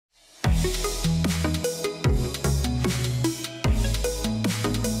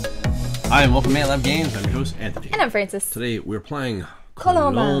Hi, and welcome to Man Lab Games. I'm your host, Anthony. And I'm Francis. Today we're playing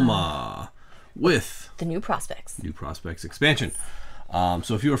Coloma with the New Prospects. New Prospects expansion.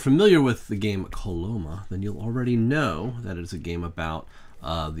 So if you are familiar with the game Coloma, then you'll already know that it is a game about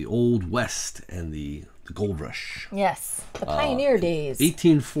the Old West and the Gold Rush. Yes, the pioneer days.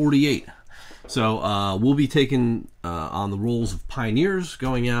 1848. So we'll be taking on the roles of pioneers,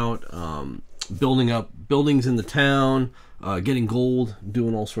 going out, building up buildings in the town, getting gold,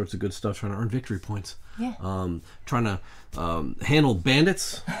 doing all sorts of good stuff, trying to earn victory points. Yeah. Trying to handle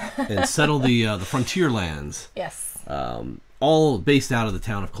bandits and settle the frontier lands. Yes. All based out of the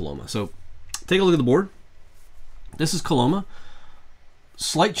town of Coloma. So take a look at the board. This is Coloma.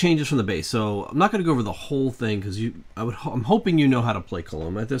 Slight changes from the base. So I'm not going to go over the whole thing because I'm hoping you know how to play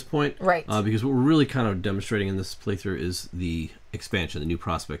Coloma at this point. Right. Because what we're really kind of demonstrating in this playthrough is the expansion, the New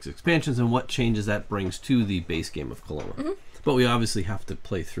Prospects expansions, and what changes that brings to the base game of Coloma. Mm-hmm. But we obviously have to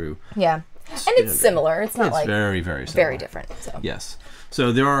play through. Yeah. And it's similar. It's not like very similar. Very different. So. Yes.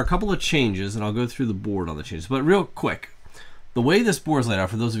 So there are a couple of changes, and I'll go through the board on the changes. But real quick, the way this board is laid out,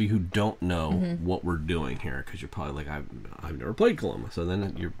 for those of you who don't know what we're doing here, because you're probably like, I've never played Coloma, so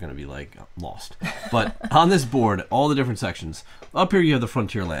then you're going to be like lost. But on this board, all the different sections, up here you have the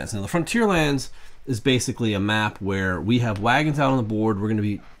frontier lands. Now the frontier lands is basically a map where we have wagons out on the board. We're going to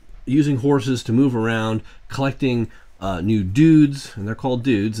be using horses to move around, collecting new dudes, and they're called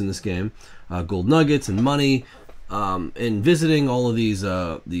dudes in this game, gold nuggets and money. And visiting all of these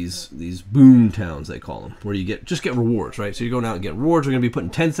boom towns, they call them, where you just get rewards, right? So you're going out and get rewards. We're going to be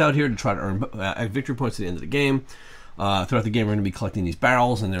putting tents out here to try to earn victory points at the end of the game. Throughout the game, we're going to be collecting these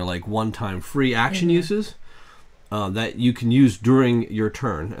barrels, and they're like one-time free action uses that you can use during your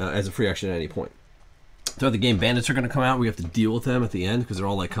turn as a free action at any point. Throughout the game, bandits are going to come out. We have to deal with them at the end because they're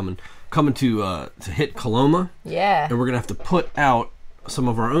all like coming to hit Coloma. Yeah. And we're going to have to put out some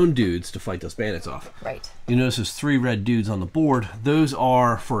of our own dudes to fight those bandits off. Right. You notice there's 3 red dudes on the board. Those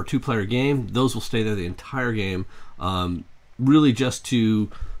are for a 2-player game. Those will stay there the entire game, really just to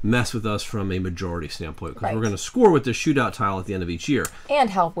mess with us from a majority standpoint, because we're going to score with the shootout tile at the end of each year, and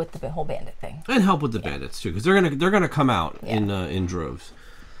help with the whole bandit thing, and help with the bandits too, because they're gonna come out in droves.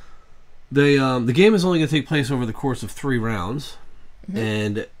 The game is only going to take place over the course of 3 rounds.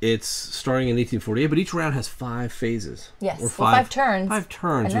 And it's starting in 1848, but each round has 5 phases. Yes, or 5 turns. 5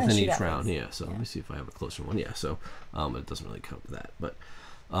 turns within each round. Phase. Yeah. So let me see if I have a closer one. Yeah. So it doesn't really cover that. But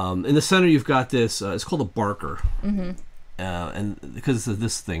in the center, you've got this. It's called a barker. And because of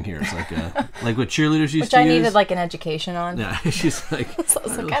this thing here, it's like like what cheerleaders used to use. Which I needed like an education on. Yeah, she's like, so I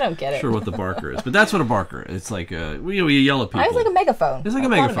was like, I don't get it. Sure, what the barker is, but that's what a barker is. It's like you yell at people. It's like a megaphone. It's like a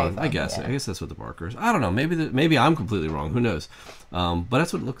megaphone, I guess. Yeah. I guess that's what the barker is. I don't know. Maybe I'm completely wrong. Who knows? But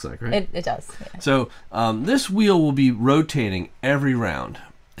that's what it looks like, right? It does. Yeah. So this wheel will be rotating every round,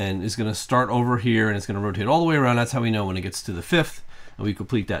 and is going to start over here, and it's going to rotate all the way around. That's how we know when it gets to the 5th, and we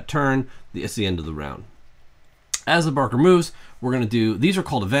complete that turn. It's the end of the round. As the barker moves, we're going to do, these are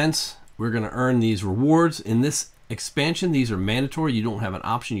called events. We're going to earn these rewards. In this expansion, these are mandatory. You don't have an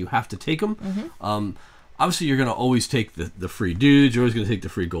option. You have to take them. Obviously, you're going to always take the free dudes. You're always going to take the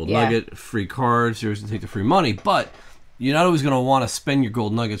free gold nugget, free cards. You're always going to take the free money. But you're not always going to want to spend your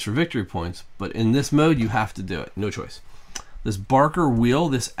gold nuggets for victory points. But in this mode, you have to do it. No choice. This barker wheel,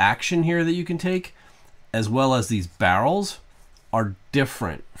 this action here that you can take, as well as these barrels, are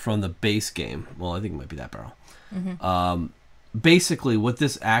different from the base game. Well, I think it might be that barrel. Basically, what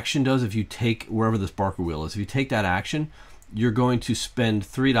this action does, if you take wherever this barker wheel is, if you take that action, you're going to spend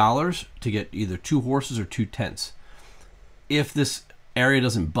 $3 to get either 2 horses or 2 tents. If this area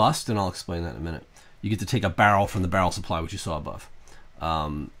doesn't bust, and I'll explain that in a minute, you get to take a barrel from the barrel supply, which you saw above.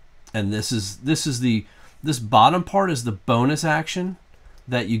 And this bottom part is the bonus action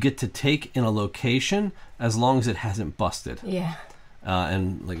that you get to take in a location as long as it hasn't busted. Yeah.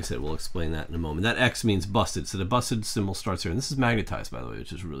 And like I said, we'll explain that in a moment. That X means busted, so the busted symbol starts here. And this is magnetized, by the way,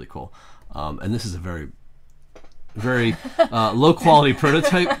 which is really cool. And this is a very, very low-quality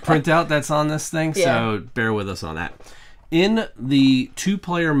prototype printout that's on this thing, so bear with us on that. In the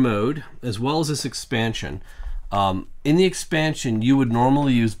 2-player mode, as well as this expansion, in the expansion, you would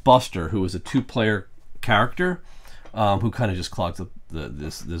normally use Buster, who is a 2-player character, who kind of just clogs up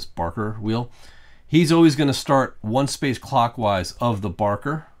this barker wheel. He's always going to start 1 space clockwise of the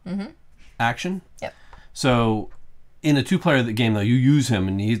barker action. Yep. So in a 2-player game, though, you use him,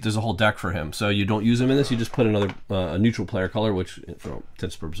 and there's a whole deck for him. So you don't use him in this. You just put another a neutral player color, which for all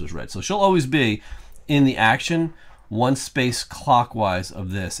intents and purposes is red. So she'll always be in the action 1 space clockwise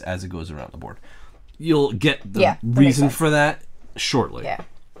of this as it goes around the board. You'll get the reason for that shortly. Yeah.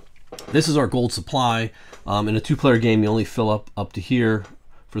 This is our gold supply. In a 2-player game, you only fill up to here.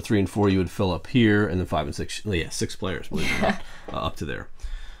 For 3 and 4, you would fill up here, and then 5 and 6. Yeah, 6 players, believe it or not, up to there.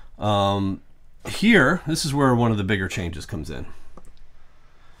 Here, this is where one of the bigger changes comes in.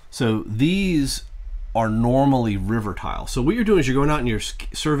 So these are normally river tiles. So what you're doing is you're going out and you're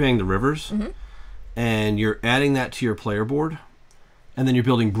surveying the rivers, and you're adding that to your player board, and then you're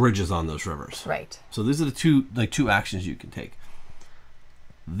building bridges on those rivers. Right. So these are the two actions you can take.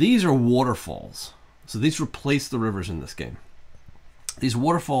 These are waterfalls. So these replace the rivers in this game. These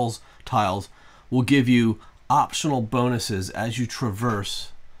waterfalls tiles will give you optional bonuses as you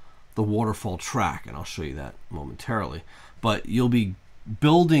traverse the waterfall track, and I'll show you that momentarily. But you'll be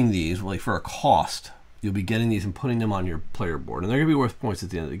building these like for a cost. You'll be getting these and putting them on your player board, and they're going to be worth points at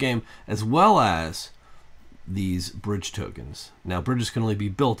the end of the game, as well as these bridge tokens. Now, bridges can only be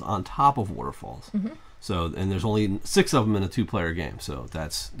built on top of waterfalls. So, and there's only 6 of them in a 2-player game, so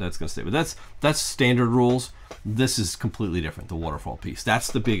that's going to stay. But that's standard rules. This is completely different, the waterfall piece.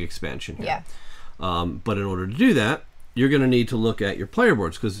 That's the big expansion here. Yeah. But in order to do that, you're going to need to look at your player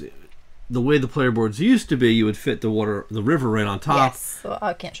boards, because the way the player boards used to be, you would fit the river right on top. Yes. Well,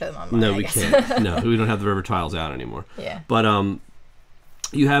 I can't show them on mine. No, we can't. No, we don't have the river tiles out anymore. Yeah. But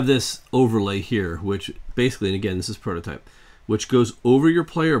you have this overlay here, which basically, and again, this is prototype, which goes over your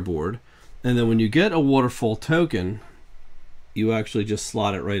player board. And then when you get a waterfall token, you actually just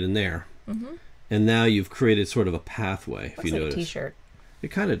slot it right in there. And now you've created sort of a pathway, if you notice. Looks like a t-shirt. It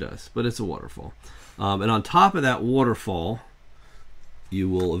kind of does, but it's a waterfall. And on top of that waterfall, you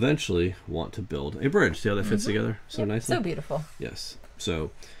will eventually want to build a bridge. See how that fits together so nicely? So beautiful. Yes. So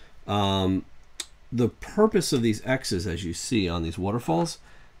the purpose of these X's, as you see on these waterfalls,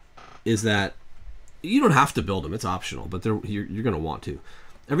 is that you don't have to build them. It's optional, but you're going to want to.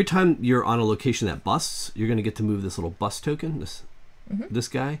 Every time you're on a location that busts, you're going to get to move this little bust token, this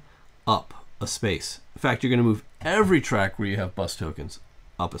guy, up a space. In fact, you're going to move every track where you have bust tokens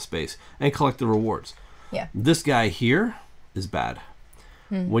up a space and collect the rewards. Yeah. This guy here is bad.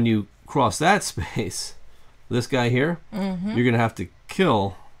 When you cross that space, this guy here, you're going to have to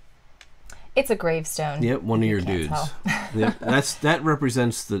kill. It's a gravestone. Yep, one of your dudes. Yep, that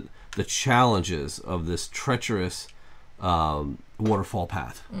represents the challenges of this treacherous waterfall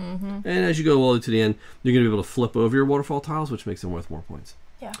path. And as you go all the way to the end, you're going to be able to flip over your waterfall tiles, which makes them worth more points.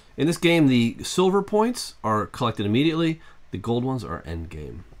 Yeah. In this game, the silver points are collected immediately. The gold ones are end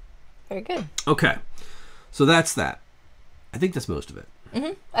game. Very good. Okay, so that's that. I think that's most of it.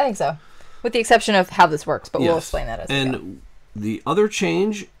 I think so. With the exception of how this works, but we'll explain that as we go. And the other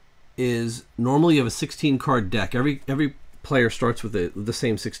change is normally you have a 16-card deck. Every player starts with the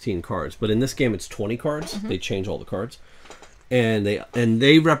same 16 cards, but in this game it's 20 cards. They change all the cards. And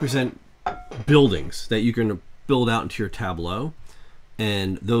they represent buildings that you're going to build out into your tableau,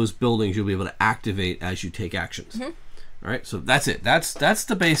 and those buildings you'll be able to activate as you take actions. All right, so that's it. That's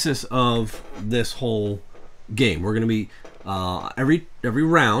the basis of this whole game. We're going to be every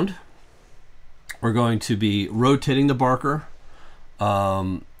round we're going to be rotating the Barker,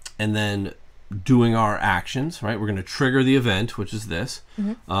 and then doing our actions. Right, we're going to trigger the event, which is this.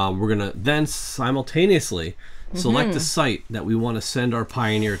 We're going to then simultaneously select the site that we want to send our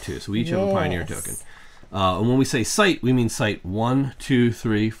pioneer to. So we each have a pioneer token. And when we say site, we mean site 1, 2,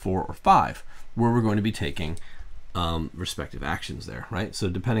 3, 4, or 5, where we're going to be taking respective actions there, right? So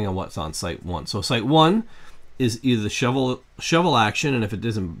depending on what's on site 1. So site 1 is either the shovel action, and if it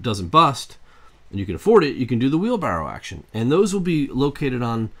doesn't bust, and you can afford it, you can do the wheelbarrow action. And those will be located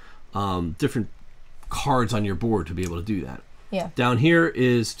on different cards on your board to be able to do that. Yeah. Down here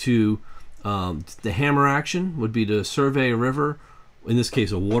is to the hammer action would be to survey a river, in this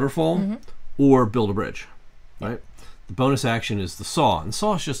case a waterfall, or build a bridge, right? The bonus action is the saw, and the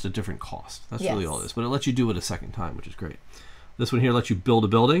saw is just a different cost. That's really all it is, but it lets you do it a second time, which is great. This one here lets you build a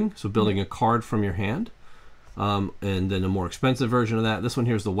building, so building a card from your hand, and then a more expensive version of that. This one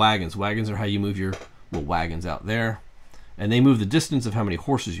here is the wagons. Wagons are how you move your little wagons out there, and they move the distance of how many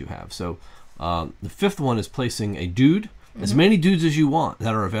horses you have. So the fifth one is placing a dude. As many dudes as you want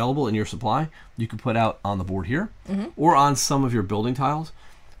that are available in your supply, you can put out on the board here, or on some of your building tiles.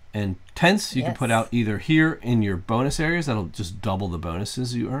 And tents, you can put out either here in your bonus areas, that'll just double the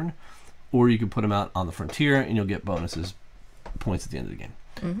bonuses you earn, or you can put them out on the frontier, and you'll get bonuses, points at the end of the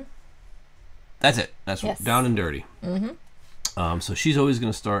game. That's it. That's down and dirty. So she's always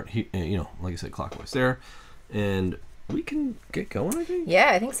going to start, like I said, clockwise there, and we can get going, I think. Yeah,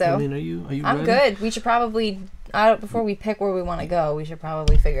 I think so. I mean, are you I'm ready? good. We should probably before we pick where we want to go, we should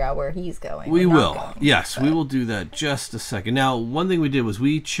probably figure out where he's going. We will. Going, yes, we will do that just a second. Now, one thing we did was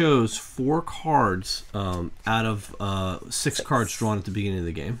we chose 4 cards out of 6 cards drawn at the beginning of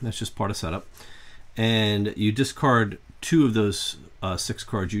the game. That's just part of setup. And you discard 2 of those 6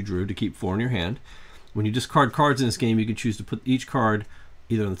 cards you drew to keep 4 in your hand. When you discard cards in this game, you can choose to put each card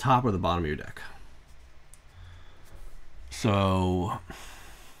either on the top or the bottom of your deck. So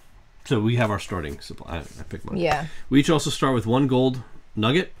we have our starting supply. I picked mine. Yeah. We each also start with 1 gold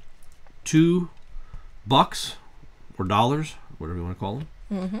nugget, 2 bucks or dollars, whatever you want to call them.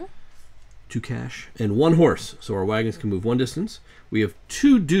 Mm-hmm. 2 cash, and 1 horse. So our wagons can move 1 distance. We have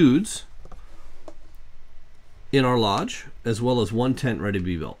 2 dudes in our lodge, as well as 1 tent ready to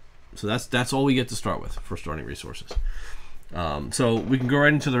be built. So that's all we get to start with for starting resources. So we can go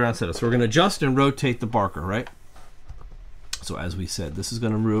right into the round setup. So we're going to adjust and rotate the Barker, right? So as we said, this is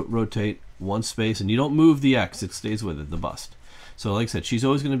going to rotate 1 space, and you don't move the X, it stays with it, the bust. So like I said, she's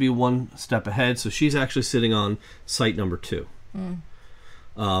always going to be 1 step ahead, so she's actually sitting on site number 2.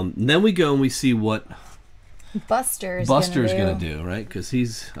 Then we go and we see what Buster's going to do, right? Because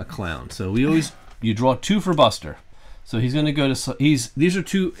he's a clown. So you draw 2 for Buster. So he's going to go to, these are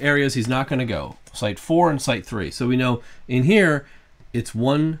 2 areas he's not going to go, site 4 and site 3. So we know in here it's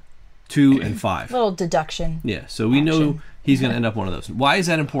 1, 2, and 5. Little deduction. Yeah, so we know he's going to end up one of those. Why is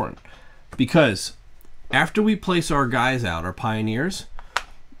that important? Because after we place our guys out, our pioneers,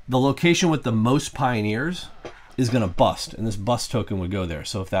 the location with the most pioneers is going to bust, and this bust token would go there.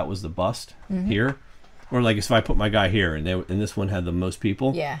 So if that was the bust here, or like if I put my guy here and this one had the most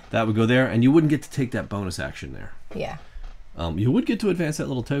people, that would go there, and you wouldn't get to take that bonus action there. Yeah. You would get to advance that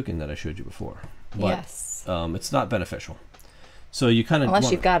little token that I showed you before, but it's not beneficial. So you kind of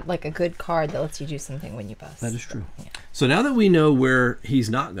unless you've got like a good card that lets you do something when you bust. That is true. Yeah. So now that we know where he's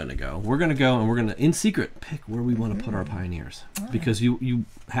not going to go, we're going to go and we're going to, in secret, pick where we want to put our pioneers, because you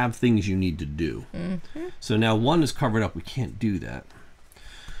have things you need to do. So now 1 is covered up. We can't do that.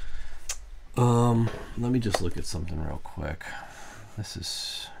 Let me just look at something real quick. This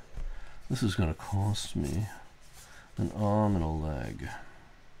is going to cost me an arm and a leg.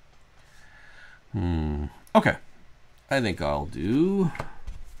 Okay. I think I'll do...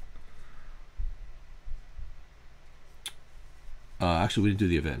 actually, we didn't do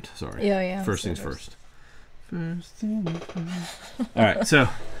the event. Sorry. Yeah. First things first. All right, so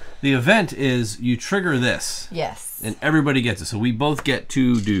the event is you trigger this. Yes. And everybody gets it. So we both get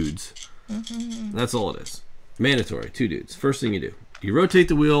 2 dudes. That's all it is. Mandatory, 2 dudes. First thing you do. You rotate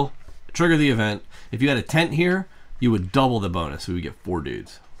the wheel, trigger the event. If you had a tent here, you would double the bonus. So we would get 4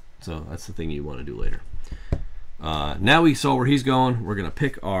 dudes. So that's the thing you want to do later. Now we saw where he's going. We're going to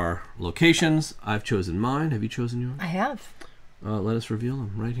pick our locations. I've chosen mine. Have you chosen yours? I have. Let us reveal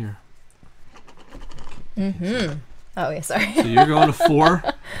them right here. Oh, yeah, sorry. So you're going to 4.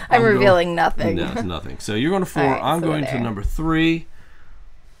 I'm revealing nothing. No, nothing. So you're going to 4. Right, I'm going to number 3.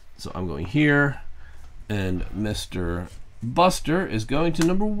 So I'm going here. And Mr. Buster is going to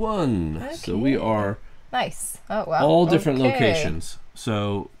number 1. Okay. So we are nice. Oh, wow. all different locations.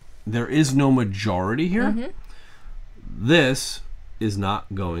 So there is no majority here. This is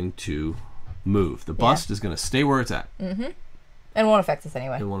not going to move. The bust is going to stay where it's at. And won't affect us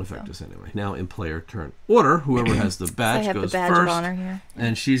anyway. It won't affect us anyway. Now in player turn order, whoever has the badge I have goes the badge first. of honor here.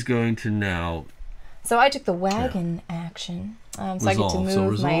 And she's going to now... So I took the wagon action. So I get to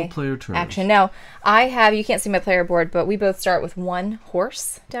move my player turns. action. Now, I have, you can't see my player board, but we both start with 1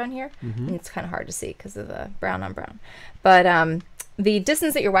 horse down here. And it's kind of hard to see because of the brown on brown. But the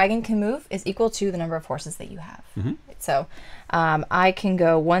distance that your wagon can move is equal to the number of horses that you have. So I can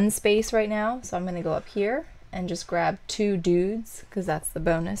go 1 space right now. So I'm going to go up here and just grab 2 dudes because that's the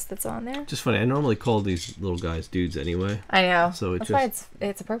bonus that's on there. Just funny. I normally call these little guys dudes anyway. I know. So that's why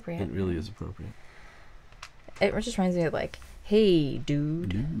it's appropriate. It really is appropriate. It just reminds me of like, hey,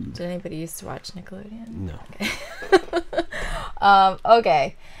 dude. Did anybody used to watch Nickelodeon? No. Okay.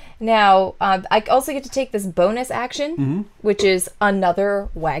 Okay. Now, I also get to take this bonus action, which is another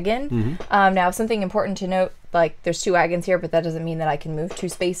wagon. Now, something important to note, like there's 2 wagons here, but that doesn't mean that I can move 2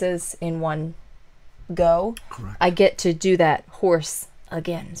 spaces in one go. Correct. I get to do that horse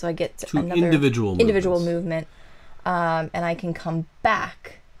again. So I get to 2 another individual movement. And I can come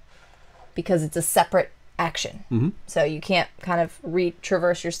back because it's a separate action. So you can't kind of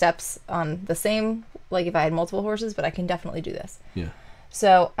traverse your steps on the same, like if I had multiple horses, but I can definitely do this. Yeah.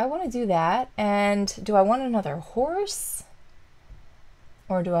 So I want to do that. And do I want another horse?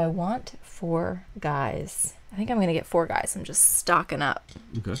 Or do I want 4 guys? I think I'm going to get 4 guys. I'm just stocking up.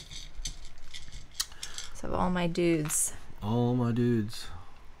 Okay. So all my dudes. All my dudes.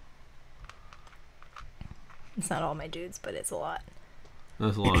 It's not all my dudes, but it's a lot.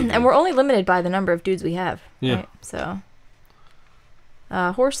 That's a lot. Of And we're only limited by the number of dudes we have. Yeah. Right? So,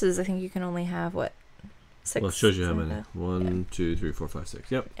 horses, I think you can only have, what, 6? Well, it shows you how many. Like 1, 2, 3, 4, 5,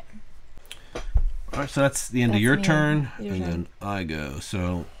 6. Yep. Yeah. All right, so that's the end of That's your me. turn, Your and turn. then I go.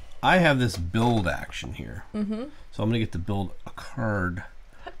 So I have this build action here. Mm-hmm. So I'm going to get to build a card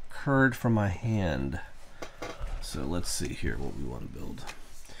from my hand. So let's see here what we want to build.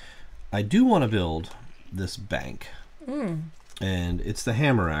 I do want to build this bank. And it's the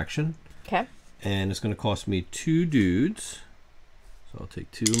hammer action. Okay. And it's going to cost me 2 dudes. So I'll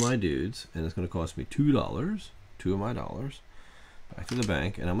take 2 of my dudes, and it's going to cost me $2. 2 of my dollars. Back to the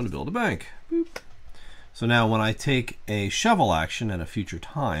bank, and I'm going to build a bank. Boop. So now when I take a shovel action at a future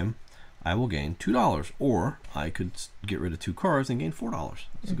time, I will gain $2. Or I could get rid of 2 cards and gain $4.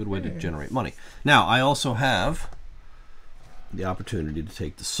 That's a good way to generate money. Now, I also have the opportunity to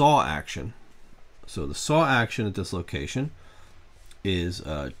take the saw action. So the saw action at this location is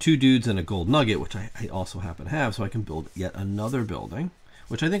 2 dudes and a gold nugget, which I also happen to have, so I can build yet another building,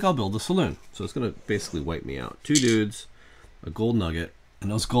 which I think I'll build a saloon. So it's going to basically wipe me out. 2 dudes, a gold nugget, and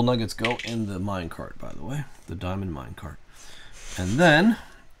those gold nuggets go in the minecart, by the way, the diamond minecart. And then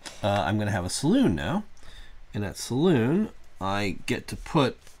I'm going to have a saloon now. In that saloon, I get to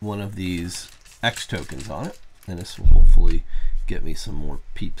put one of these X tokens on it, and this will hopefully get me some more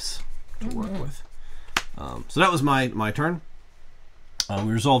peeps to work with. So that was my turn.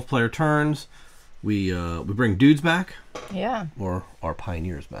 We resolve player turns. We bring dudes back. Yeah. Or our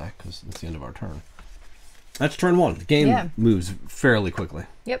pioneers back, because it's the end of our turn. That's turn 1. The game moves fairly quickly.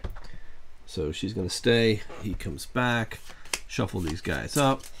 Yep. So she's going to stay. He comes back. Shuffle these guys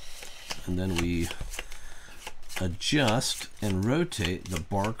up. And then we adjust and rotate the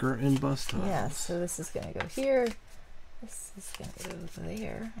Barker and Bus tiles. Yeah, so this is going to go here. This is going to go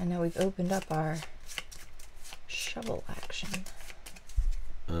there. And now we've opened up our shovel action.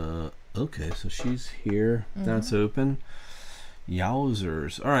 Okay, so she's here. That's open.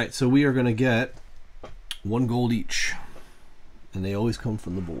 Yowzers. All right, so we are going to get 1 gold each. And they always come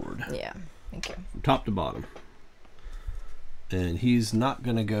from the board. Yeah, thank you. From top to bottom. And he's not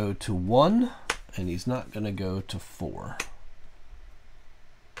going to go to 1, and he's not going to go to 4.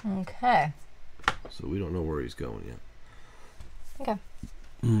 Okay. So we don't know where he's going yet. Okay.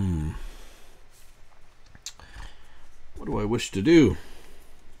 What do I wish to do?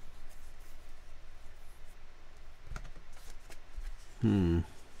 I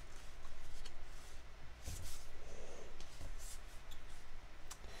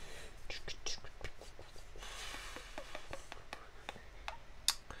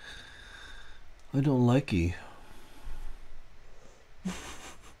don't like you.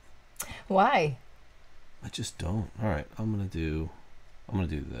 Why? I just don't. All right, I'm gonna do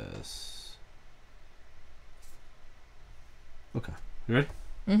this. Okay, you ready?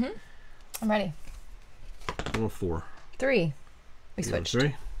 I'm ready. I'm on 4. 3. We You on switched.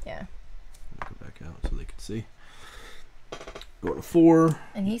 3. Yeah. Go back out so they can see. Going to 4.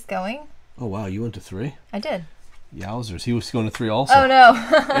 And he's going. Oh wow, you went to 3. I did. Yowzers, he was going to 3 also. Oh no.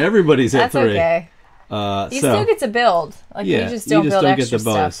 Everybody's at That's 3. okay. You still get to build. Like you just don't build extra get the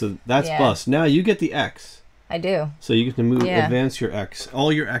bonus. stuff. So that's bust. Now you get the X. I do. So you get to move, advance your X,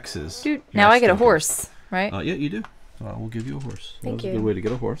 all your X's. Dude, now I get a horse, right? Yeah, you do. We'll give you a horse. Thank That's you. a good way to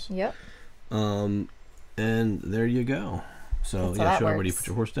get a horse. Yep. And there you go. So That's how that should I already works. put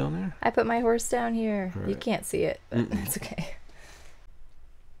your horse down there? I put my horse down here. All You right. can't see it, but it's okay.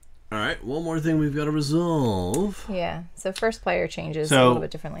 All right, one more thing we've got to resolve. Yeah. So first player changes So- a little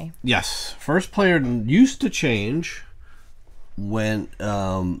bit differently. Yes, first player used to change when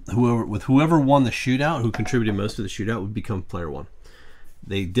whoever won the shootout, who contributed most to the shootout, would become player 1.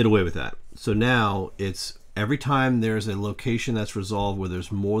 They did away with that. So now it's every time there's a location that's resolved where there's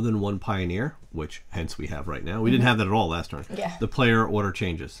more than 1 pioneer, which hence we have right now. We didn't have that at all last turn. Yeah. The player order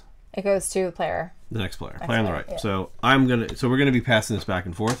changes. It goes to the player. The next player. Player on the right. Yeah. So we're gonna be passing this back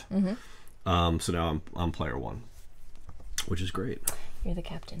and forth. So now I'm player 1, which is great. You're the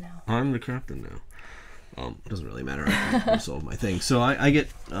captain now. I'm the captain now. It doesn't really matter. I can resolve my thing. So I get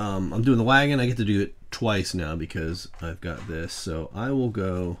I'm doing the wagon. I get to do it twice now because I've got this. So I will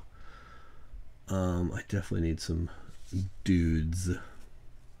go. I definitely need some dudes. I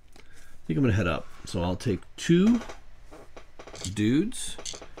think I'm gonna head up. So I'll take 2 dudes.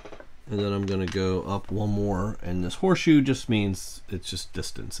 And then I'm going to go up 1 more. And this horseshoe just means it's just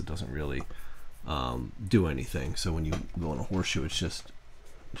distance. It doesn't really do anything. So when you go on a horseshoe, it's just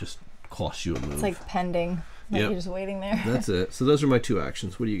costs you a move. It's like pending. Like you're just waiting there. That's it. So those are my 2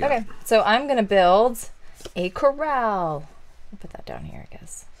 actions. What do you got? Okay. So I'm going to build a corral. I'll put that down here, I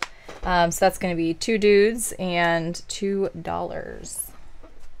guess. So that's going to be 2 dudes and $2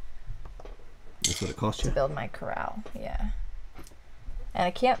 That's what it costs you? to build my corral. Yeah. And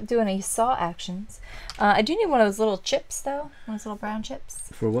I can't do any saw actions. I do need one of those little chips, though. One of those little brown chips.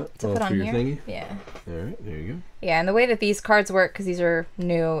 For what? To put on for your here. thingy? Yeah. All right, there you go. Yeah, and the way that these cards work, because these are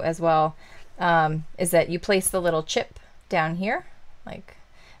new as well, is that you place the little chip down here, like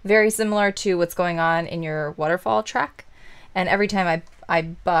very similar to what's going on in your waterfall track. And every time I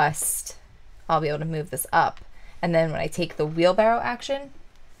bust, I'll be able to move this up. And then when I take the wheelbarrow action,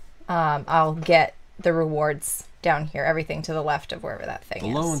 I'll get the rewards down here, everything to the left of wherever that thing is.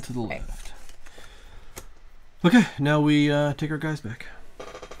 Below and to the left. Okay, now we take our guys back.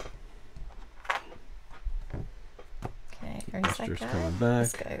 Okay, there's that Buster's guy. coming back.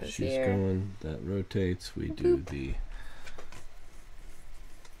 This guy goes She's here. going. That rotates. We do the...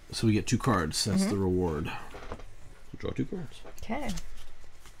 So we get 2 cards. That's the reward. So draw 2 cards. Okay.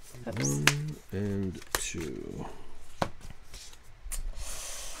 Oops. 1 and 2.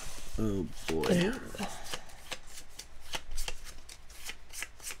 Oh boy.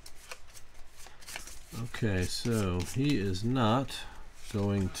 Okay, so he is not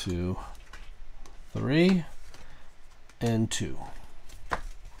going to 3 and 2.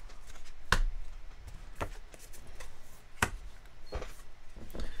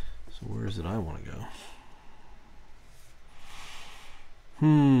 So where is it I want to go?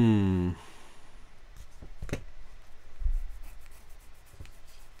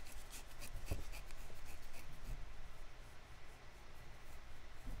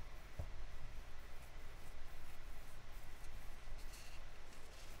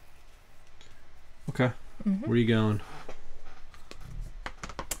 Okay. Where are you going?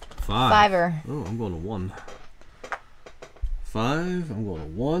 5. Fiver. Oh, I'm going to 1. 5. I'm going to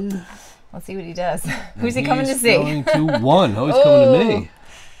 1. Let's see what he does. Who's he coming to He's see? Going to 1. Oh, he's coming to me.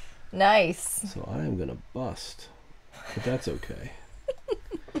 Nice. So I am going to bust. But that's okay.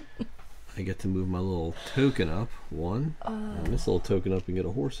 I get to move my little token up. 1. And this little token up and get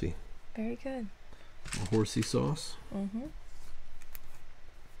a horsey. Very good. A horsey sauce.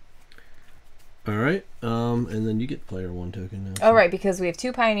 All right. And then you get player 1 token now. Oh, right, because we have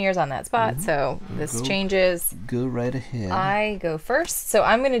 2 pioneers on that spot, so this changes. Go right ahead. I go first. So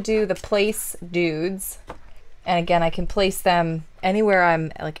I'm going to do the place dudes. And again, I can place them anywhere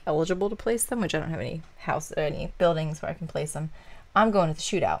I'm like eligible to place them, which I don't have any house or any buildings where I can place them. I'm going to the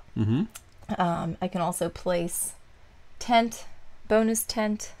shootout. I can also place tent, bonus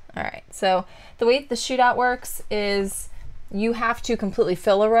tent. All right. So the way the shootout works is you have to completely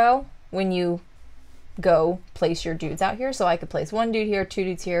fill a row when you go place your dudes out here. So I could place 1 dude here, 2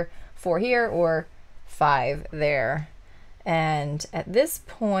 dudes here, 4 here, or 5 there. And at this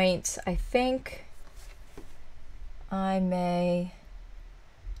point, I think I may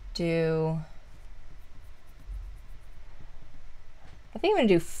do... I think I'm going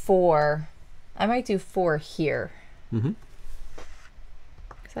to do 4. I might do 4 here. Because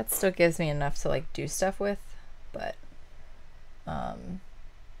that still gives me enough to like do stuff with. But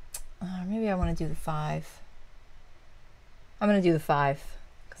maybe I want to do the 5. I'm going to do the 5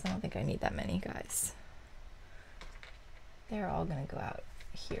 because I don't think I need that many guys. They're all going to go out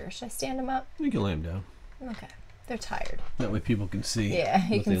here. Should I stand them up? You can lay them down. Okay. They're tired. That way people can see. Yeah,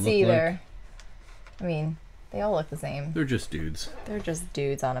 you what can they see look their... I mean, they all look the same. They're just dudes. They're just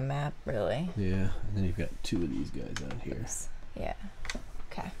dudes on a map, really. Yeah, and then you've got 2 of these guys out here. Yeah.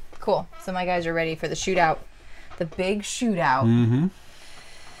 Okay, cool. So my guys are ready for the shootout. The big shootout.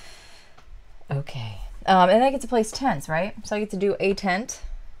 Okay. And I get to place tents, right? So I get to do a tent.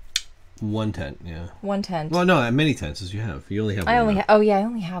 1 tent, yeah. 1 tent. Well, no, many tents as you have. You only have one. I only oh yeah, I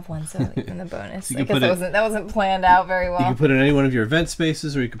only have 1, so in the bonus. So I guess that wasn't planned out very well. You can put it in any one of your event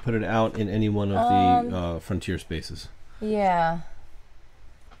spaces, or you can put it out in any one of the frontier spaces. Yeah.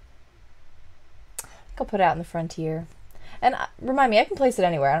 I think I'll put it out in the frontier. And remind me, I can place it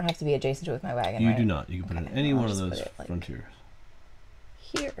anywhere. I don't have to be adjacent to it with my wagon, You right? do not. You can put it in any one of those like frontiers.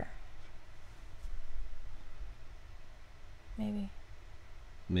 Here. Maybe.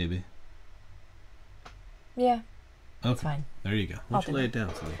 Maybe. Yeah. Okay. That's fine. There you go. Why don't you lay it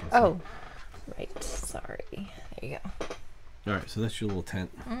down so they can see? Oh, right. Sorry. There you go. All right, so that's your little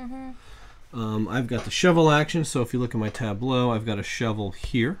tent. I've got the shovel action, so if you look at my tableau, I've got a shovel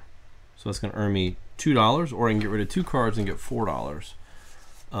here. So that's going to earn me $2, or I can get rid of 2 cards and get $4.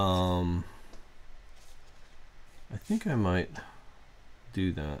 I think I might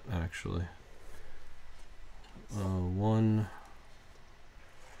do that, actually. 1...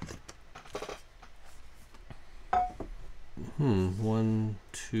 1,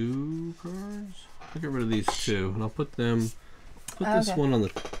 2 cards. I'll get rid of these 2, and I'll put them. Put this one on the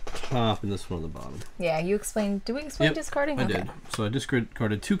top and this one on the bottom. Yeah, you explained. Did we explain discarding? I did. So I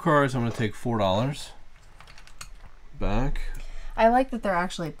discarded 2 cards. I'm going to take $4 back. I like that they're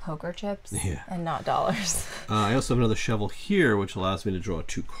actually poker chips and not dollars. I also have another shovel here, which allows me to draw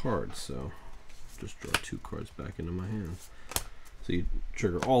 2 cards. So just draw 2 cards back into my hand. So you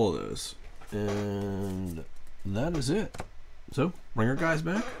trigger all of those. And that is it. So bring our guys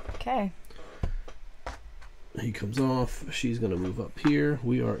back. Okay. He comes off. She's going to move up here.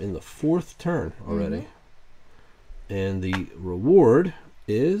 We are in the 4th turn already. And the reward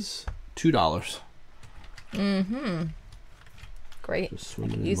is $2. Great. Just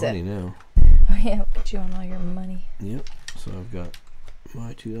swimming in money now. Oh yeah, look at you on all your money. Yep. So I've got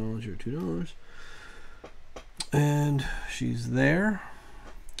my $2, your $2. And she's there.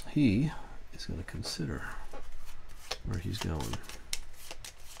 He is going to consider where he's going.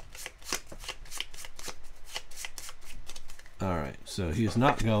 All right, so he's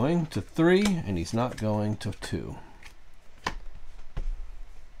not going to 3, and he's not going to 2. I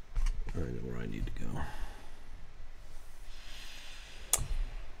know where I need to go.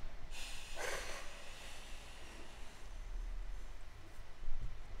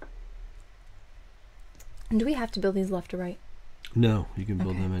 And do we have to build these left or right? No, you can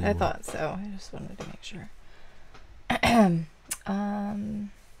build them anywhere. I thought so. I just wanted to make sure.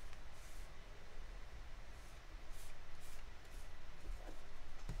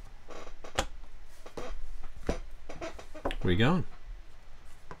 Where are you going?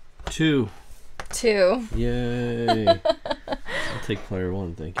 2. 2. Yay. I'll take player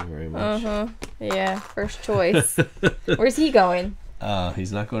 1, thank you very much. Yeah, first choice. Where's he going?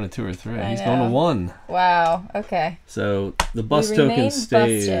 He's not going to 2 or 3. He's going to 1. Wow, okay. So the bust token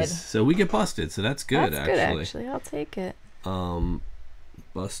stays. Busted. So we get busted, so that's good, That's good, actually. I'll take it.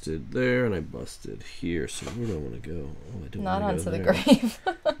 Busted there, and I busted here. So where do I want to go? Oh, I don't Not want to onto go the grave.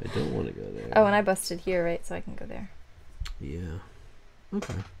 I don't want to go there. Oh, and I busted here, right? So I can go there. Yeah.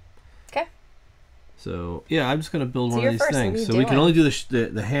 Okay. Okay. So yeah, I'm just gonna build one of these first. things. So we can only do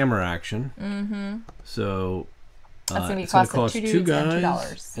the hammer action. So that's gonna be it's gonna cost cost 2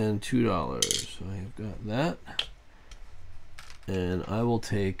 guys and $2. So I have got that, and I will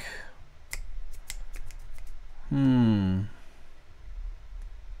take.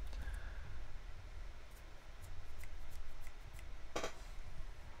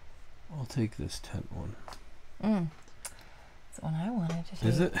 I'll take this tent one. That's the one I wanted to take.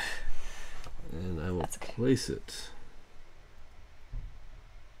 Is it? And I will place it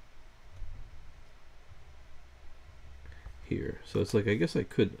here. So it's like, I guess I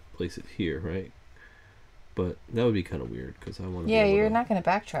could place it here, right? But that would be kind of weird because I want to. Yeah, you're not going to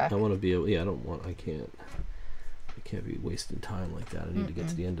backtrack. I want to be able. Yeah, I can't be wasting time like that. I need to get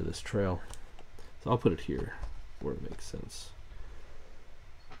to the end of this trail. So I'll put it here where it makes sense.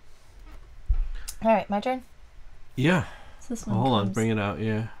 All right, my turn. Yeah. So this one hold on, bring it out.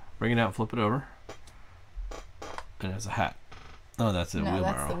 Yeah, bring it out. Flip it over. And it's a hat. Oh, that's a wheelbarrow.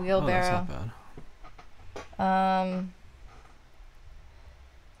 That's the wheelbarrow. Oh, that's not bad.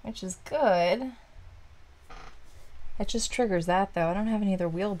 Which is good. It just triggers that though. I don't have any other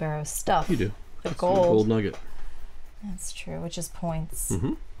wheelbarrow stuff. You do. The gold. Gold nugget. That's true, which is points.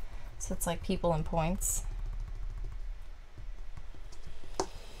 So it's like people and points.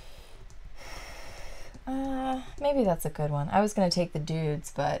 Maybe that's a good one. I was gonna take the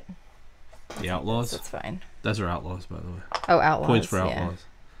dudes, but the outlaws. That's fine. Those are outlaws, by the way. Oh, outlaws. Points for outlaws.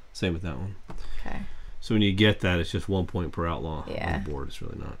 Same with that one. Okay. So when you get that, it's just 1 point per outlaw on the board. It's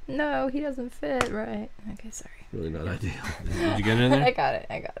really not. No, he doesn't fit right. Okay, sorry. Really not ideal. Did you get it in there? I got it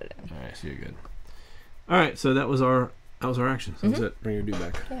in. All right, so you're good. All right, so that was our action. So that's it. Bring your dude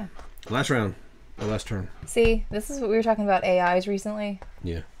back. Yeah. Last round. Or last turn. See, this is what we were talking about AIs recently.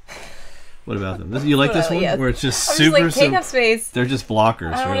 Yeah. What about them? You like this one? Yes. Where it's just I'm super just like, take up space. They're just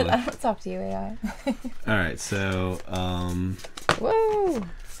blockers, I really. don't want to talk to you, AI. All right, so whoa.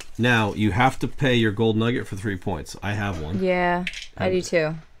 Now you have to pay your gold nugget for 3 points. I have one. Yeah, I do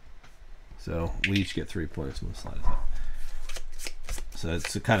too. So we each get 3 points. We'll slide it up. So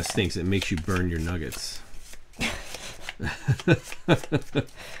it kind of stinks. It makes you burn your nuggets.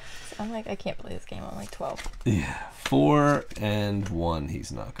 I'm like, I can't play this game. I'm like 12. Yeah, 4 and 1.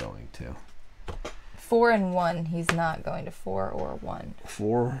 He's not going to. 4 and 1. He's not going to 4 or 1.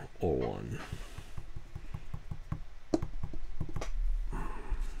 4 or 1.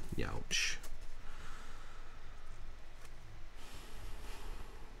 Youch.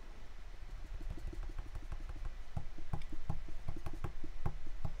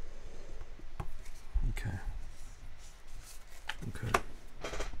 Okay.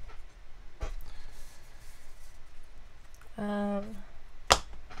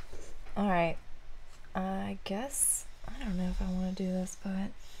 All right. I guess I don't know if I want to do this, but I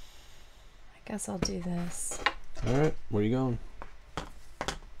guess I'll do this. All right. Where are you going?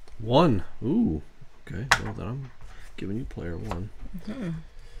 1. Ooh. Okay. Well, then I'm giving you player 1. And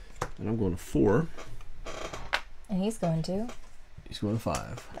I'm going to 4. And he's going to? He's going to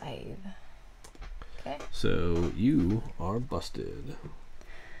 5. 5. Okay. So you are busted.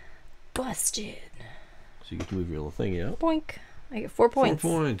 Busted. So you get to move your little thingy out. Boink. I get 4 points.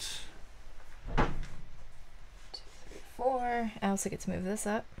 4 points. 2, 3, 4. I also get to move this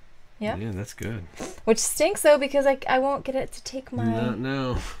up. Yeah. Yeah, that's good. Which stinks though because I won't get it to take my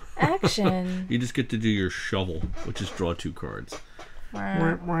No. action. You just get to do your shovel, which is draw 2 cards. Oh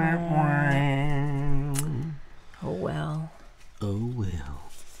well. Oh well.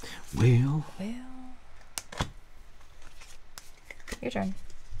 Well. Your turn.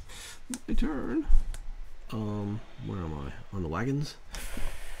 My turn. Where am I? On the wagons?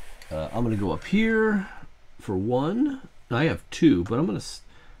 I'm gonna go up here for 1. I have 2, but I'm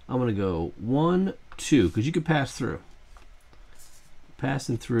gonna go 1, 2, because you can pass through.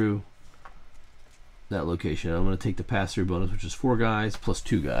 Passing through that location. I'm gonna take the pass through bonus, which is 4 guys plus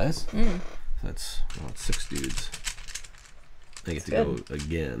 2 guys. That's 6 dudes. I get to go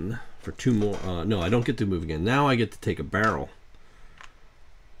again for 2 more. No, I don't get to move again. Now I get to take a barrel.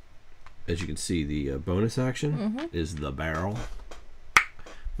 As you can see, the bonus action is the barrel,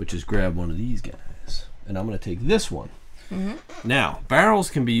 which is grab one of these guys. And I'm going to take this one. Now, barrels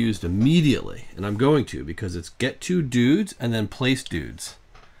can be used immediately, and I'm going to because it's get 2 dudes and then place dudes.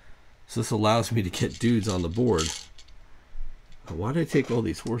 So this allows me to get dudes on the board. Why did I take all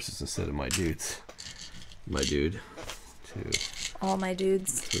these horses instead of my dudes? My dude. 2. All my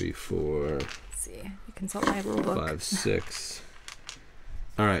dudes. 3, 4. Let's see. You consult my rule book. 5, 6.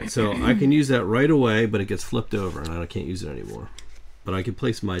 All right, so I can use that right away, but it gets flipped over, and I can't use it anymore. But I can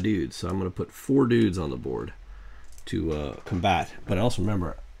place my dudes, so I'm going to put 4 dudes on the board to combat. But I also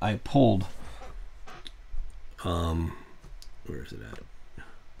remember I pulled. Where is it at?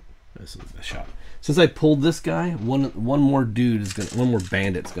 This is the best shot. Since I pulled this guy, one more dude is one more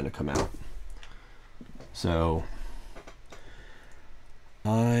bandit's gonna come out. So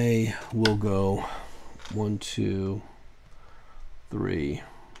I will go 1, 2, 3.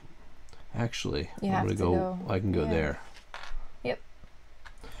 Actually, I'm gonna go. I can go there. Yep.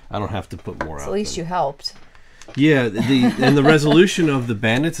 I don't have to put more out. At least you helped. Yeah, and the resolution of the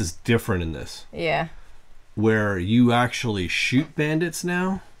bandits is different in this. Yeah. Where you actually shoot bandits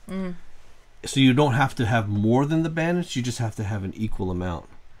now. So you don't have to have more than the bandits, you just have to have an equal amount.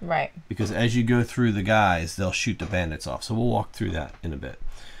 Right. Because as you go through the guys, they'll shoot the bandits off. So we'll walk through that in a bit.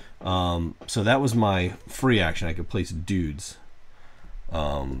 So that was my free action. I could place dudes.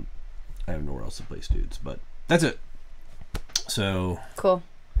 I have nowhere else to place dudes, but that's it. So cool.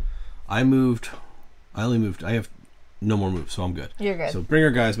 I only moved. I have no more moves, so I'm good. You're good. So bring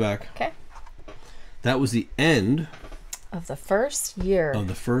our guys back. Okay. That was the end of the first year. Of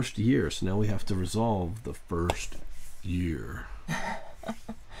the first year. So now we have to resolve the first year.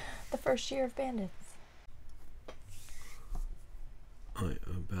 The first year of bandits. All right,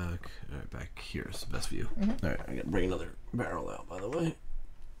 I'm back. All right, back here is the best view. All right, I got to bring another barrel out, by the way.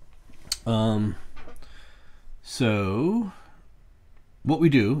 So what we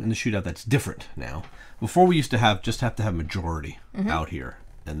do in the shootout that's different now. Before we used to have have to have majority out here,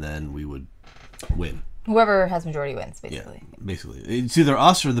 and then we would win. Whoever has majority wins, basically. Yeah, basically. It's either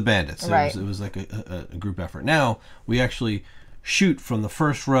us or the bandits. Right. It was like a group effort. Now, we actually shoot from the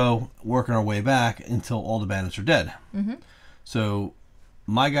first row, working our way back until all the bandits are dead. So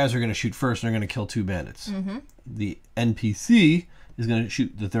my guys are going to shoot first, and they're going to kill 2 bandits. The NPC is going to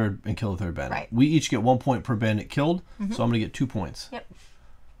shoot the third and kill the third bandit. Right. We each get 1 point per bandit killed, so I'm going to get 2 points. Yep.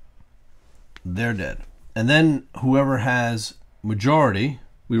 They're dead. And then whoever has majority,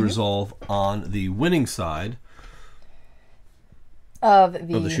 we resolve on the winning side of the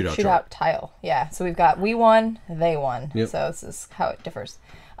shootout tile. Yeah. So we've got we won, they won. Yep. So this is how it differs.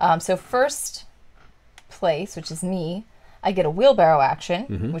 So first place, which is me, I get a wheelbarrow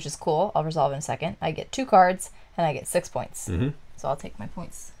action, which is cool. I'll resolve in a second. I get 2 cards, and I get 6 points. So I'll take my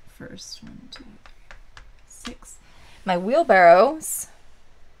points first. 1, 2, 3, 6. My wheelbarrows.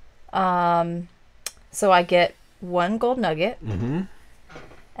 So I get 1 gold nugget.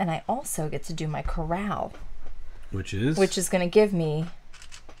 And I also get to do my corral. Which is going to give me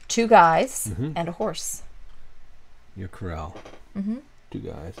 2 guys and a horse. Your corral. 2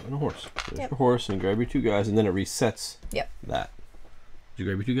 guys and a horse. So there's your horse, and grab your 2 guys, and then it resets that. Did you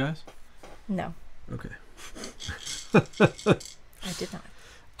grab your 2 guys? No. Okay. I did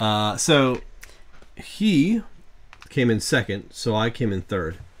not. So he came in second, so I came in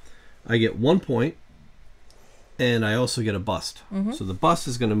third. I get 1 point, and I also get a bust. So the bust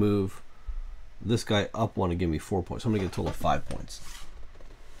is going to move this guy up 1 and give me 4 points. So I'm going to get a total of 5 points.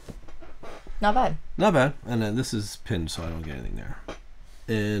 Not bad. Not bad. And then this is pinned, so I don't get anything there.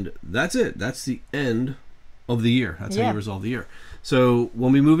 And that's it. That's the end of the year. That's how you resolve the year. So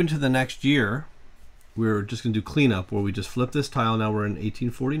when we move into the next year, we're just going to do cleanup, where we just flip this tile. Now we're in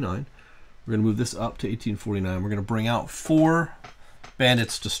 1849. We're going to move this up to 1849. We're going to bring out 4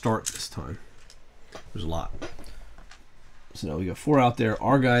 bandits to start this time. There's a lot. So now we got 4 out there.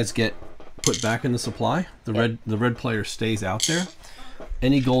 Our guys get put back in the supply. The red player stays out there.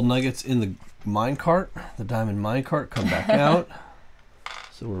 Any gold nuggets in the minecart, the diamond minecart, come back out.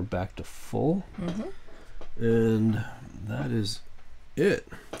 So we're back to full. And that is it.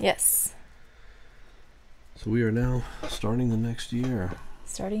 Yes. So we are now starting the next year.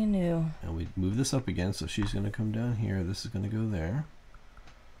 Starting anew. And we move this up again, so she's going to come down here. This is going to go there.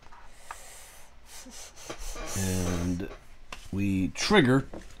 And we trigger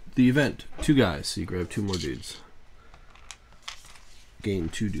the event. 2 guys, so you grab 2 more dudes. Gain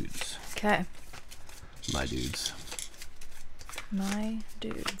 2 dudes. Okay. My dudes. My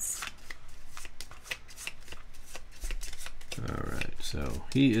dudes. Alright, so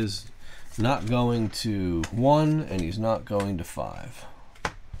he is not going to 1, and he's not going to 5.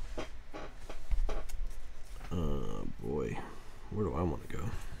 Oh boy. Where do I want to go?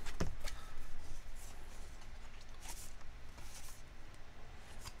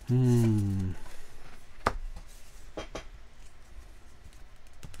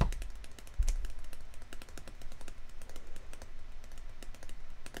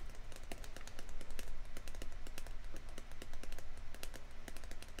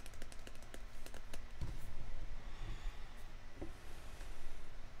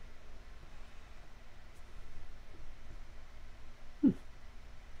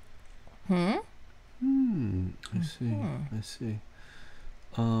 I see.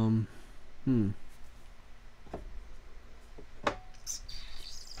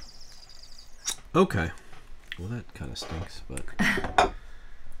 Okay. Well, that kind of stinks, but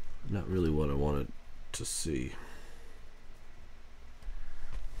not really what I wanted to see.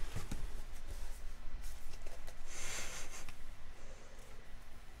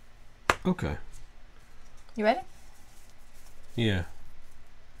 Okay. You ready? Yeah.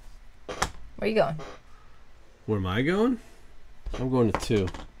 Where are you going? Where am I going? I'm going to 2.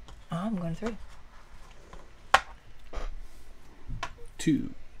 Oh, I'm going to 3. 2,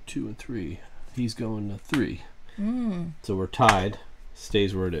 2, and 3. He's going to 3. So we're tied.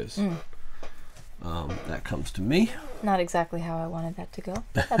 Stays where it is. That comes to me. Not exactly how I wanted that to go.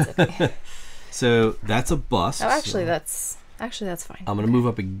 That's okay. So that's a bust. Oh, actually, so that's fine. I'm going to move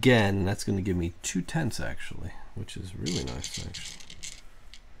up again, and that's going to give me 2 tenths, actually, which is really nice, actually.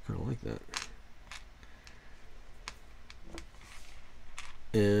 I kind of like that.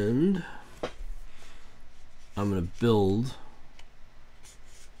 And I'm going to build,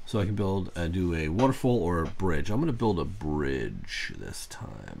 so I can build, do a waterfall or a bridge. I'm going to build a bridge this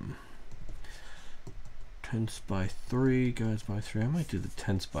time. Tenths by 3, guys by 3. I might do the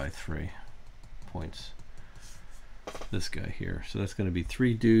tenths by 3 points. This guy here. So that's going to be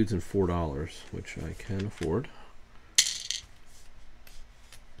 3 dudes and $4, which I can afford.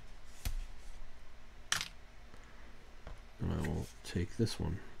 And I will take this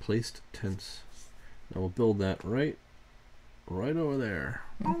one, placed tenths. I will build that right over there.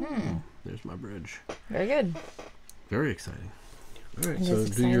 There's my bridge. Very good. Very exciting. All right, so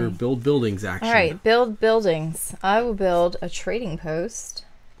do your build buildings action. All right, build buildings. I will build a trading post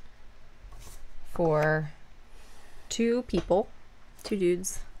for 2 people, 2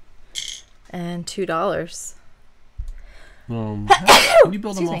 dudes, and $2. Can you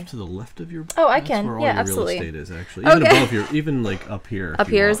build them off to the left of your? Oh, I can. Where all yeah, your absolutely. Real estate is actually even above your, even like up here. Up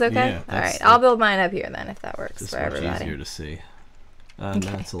here is okay. Yeah, all right, I'll build mine up here then, if that works just for much everybody. easier to see.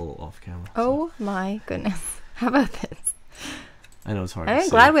 That's a little off camera. Oh my goodness! How about this? I know it's hard. I'm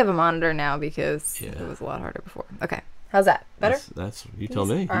glad we have a monitor now because it was a lot harder before. Okay, how's that? Better? That's you tell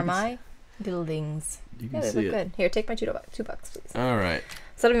me. Are my buildings? You can they see look it. good. Here, take my $2, please. All right.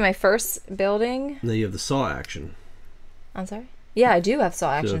 So that'll be my first building. Now you have the saw action. I'm sorry. Yeah, I do have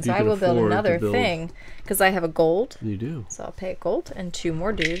saw action, so I will build another thing because I have a gold. You do. So I'll pay a gold and 2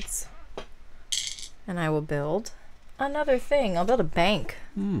 more dudes, and I will build another thing. I'll build a bank.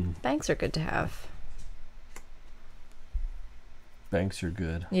 Banks are good to have. Banks are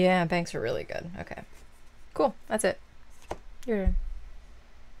good. Yeah, banks are really good. Okay, cool. That's it. Your turn.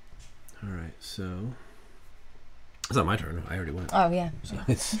 All right, so it's not my turn. I already went. Oh yeah. So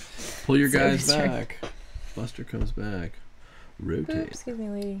it's pull your guys back. Buster comes back. Rotate. Oops, excuse me,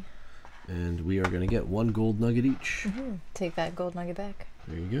 lady. And we are going to get 1 gold nugget each. Take that gold nugget back.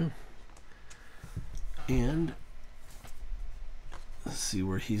 There you go. And let's see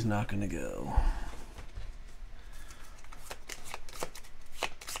where he's not going to go.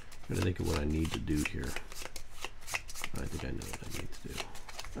 I'm going to think of what I need to do here. I think I know what I need to do.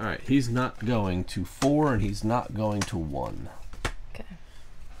 All right, he's not going to 4 and he's not going to 1. Okay.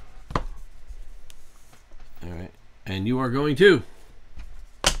 All right, and you are going to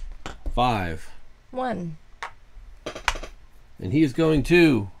 5. 1. And he is going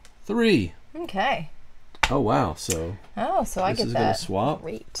to 3. Okay. Oh wow! So I get that. Gonna swap.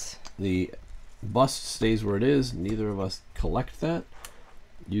 Great. The bust stays where it is. Neither of us collect that.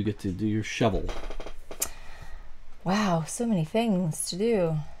 You get to do your shovel. Wow, so many things to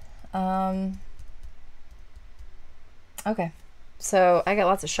do. Okay, so I got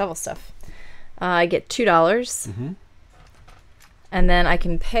lots of shovel stuff. I get $2, and then I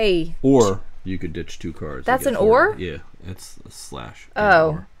can pay. Or you could ditch 2 cards. That's an or? Yeah, it's a slash.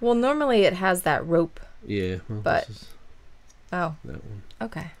 Oh, well, normally it has that rope. Yeah, well, but this is that one.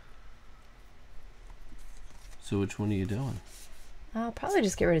 Okay. So which one are you doing? I'll probably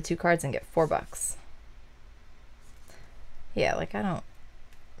just get rid of 2 cards and get $4. Yeah, like I don't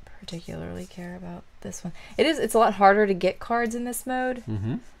particularly care about this one. It's a lot harder to get cards in this mode,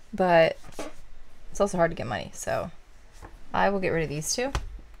 but it's also hard to get money. So I will get rid of these 2.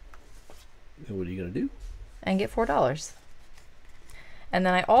 And what are you gonna do? And get $4. And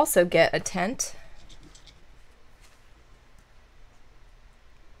then I also get a tent.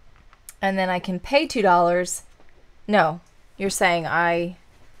 And then I can pay $2. No, you're saying I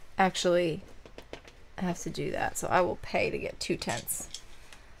actually have to do that. So I will pay to get 2 tents.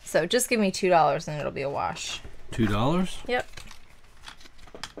 So just give me $2 and it'll be a wash. $2? Yep.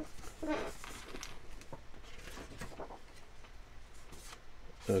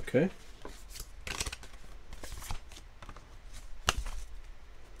 Okay.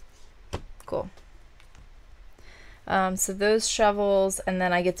 Cool. So those shovels, and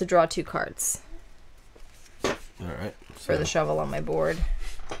then I get to draw 2 cards. All right. For the shovel on my board.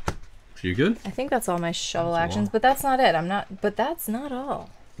 So you good? I think that's all my shovel actions, but that's not it. But that's not all.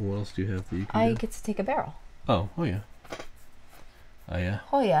 What else do you have that you can I do? get to take a barrel. Oh yeah. Oh yeah.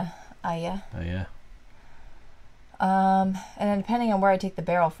 Oh yeah. Yeah. Oh yeah. And then depending on where I take the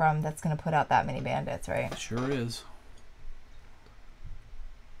barrel from, that's going to put out that many bandits, right? Sure is.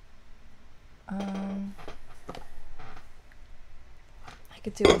 I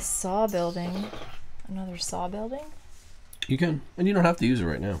could do a saw building. Another saw building? You can. And you don't have to use it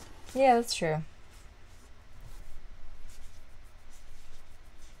right now. Yeah, that's true.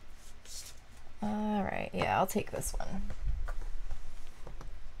 Alright, yeah, I'll take this one.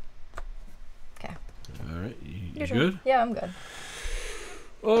 Okay. Alright, you Sure. good? Yeah, I'm good.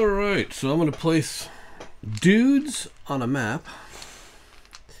 Alright, so I'm going to place dudes on a map.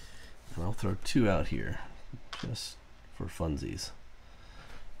 And I'll throw 2 out here. Just for funsies.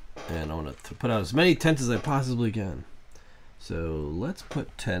 And I'm going to put out as many tents as I possibly can. So let's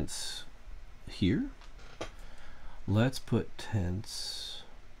put tents here. Let's put tents.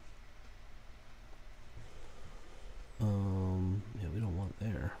 Yeah, we don't want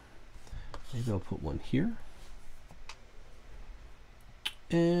there. Maybe I'll put one here.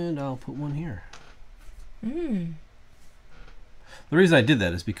 And I'll put one here. The reason I did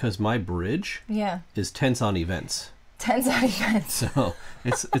that is because my bridge is tents on events. Tents on events. So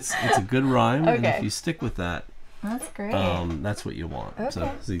it's a good rhyme, Okay. and if you stick with that, that's great. that's what you want. Okay.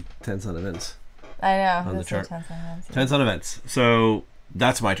 So see, tents on events. I know. On the chart. Tents on events. Yeah. Tents on events. So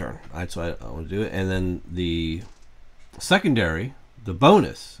that's my turn. That's why I want to do it. And then the secondary, the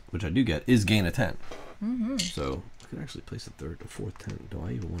bonus, which I do get, is gain a tent. So I could actually place a 3rd or 4th tent. Do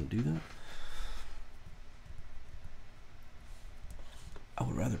I even want to do that? I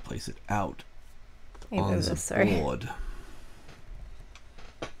would rather place it out on the board.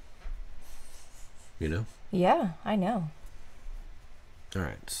 You know? Yeah, I know. All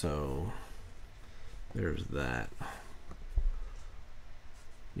right, so there's that.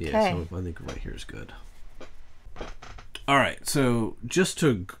 Yeah, so I think right here is good. All right, so just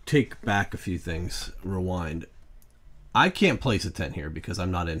to take back a few things, rewind. I can't place a tent here because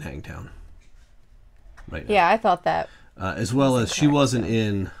I'm not in Hangtown right now. Yeah, I thought that. As well as she wasn't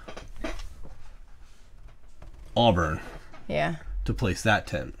in Auburn. Yeah. To place that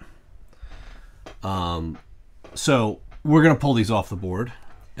tent. So we're gonna pull these off the board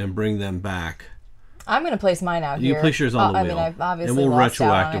and bring them back. I'm gonna place mine out here. You can place yours on the wheel. I mean, I've obviously and we'll lost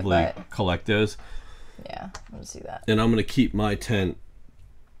out retroactively on it, collect those. Yeah, let's do that. And I'm gonna keep my tent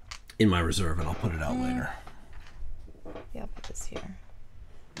in my reserve, and I'll put it out later. Yeah, I'll put this here.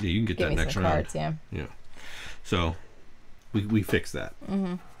 Yeah, you can get give that me next some round. cards. Yeah. Yeah. So we fixed that.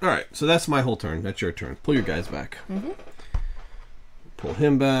 All right. So that's my whole turn. That's your turn. Pull your guys back. Pull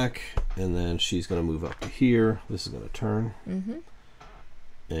him back, and then she's going to move up to here. This is going to turn.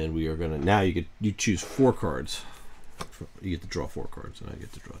 And we are going to now you choose 4 cards. You get to draw 4 cards, and I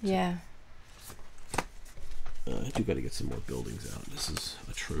get to draw 2. Yeah. I do got to get some more buildings out. This is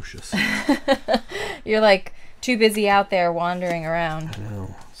atrocious. You're like too busy out there wandering around. I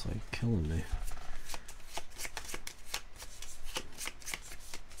know. It's like killing me.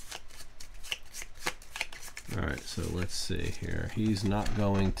 All right, so let's see here. He's not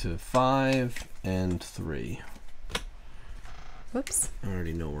going to 5 and 3. Whoops. I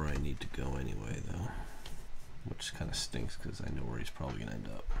already know where I need to go anyway, though, which kind of stinks because I know where he's probably going to end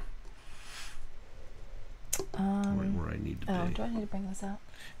up. Where I need to be. Do I need to bring this out?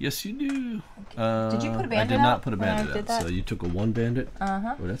 Yes, you do. Okay. Did you put a bandit I did out not put a when I bandit did out. that? So you took a 1 bandit?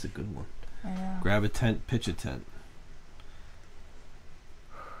 Uh-huh. Oh, that's a good one. I know. Grab a tent, pitch a tent.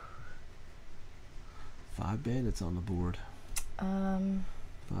 5 bandits on the board. 5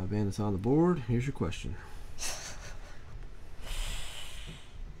 bandits on the board. Here's your question.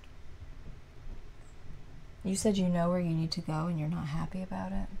 You said you know where you need to go and you're not happy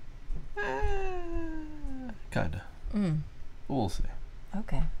about it? Kinda. We'll see.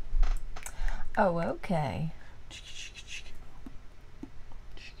 Okay. Oh, okay.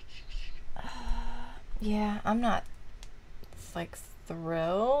 Yeah, I'm not like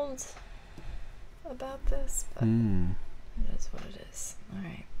thrilled about this, but it is what it is. All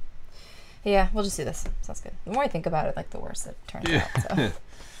right. Yeah, we'll just do this. Sounds good. The more I think about it, like the worse it turns out. So.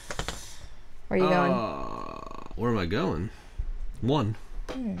 Where are you going? Where am I going? 1.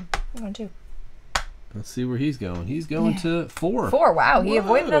 I'm going 2. Let's see where he's going. He's going to 4. 4. Wow, he Whoa.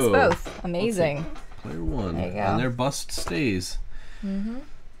 avoided us both. Amazing. Player 1. There you go. And their bust stays.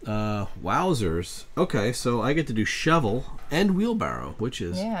 Wowzers. Okay, so I get to do shovel and wheelbarrow, which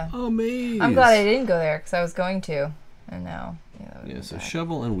is amazing. I'm glad I didn't go there because I was going to. And now, yeah, so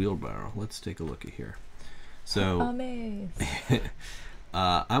shovel and wheelbarrow. Let's take a look at here. So amazing.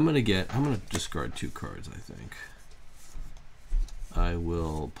 I'm gonna discard 2 cards, I think. I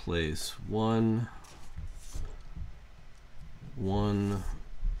will place 1, and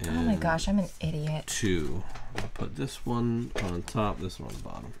oh my gosh, I'm an idiot. 2. I'll put this one on top, this one on the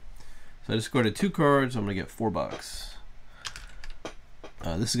bottom. So I discarded 2 cards. I'm gonna get $4.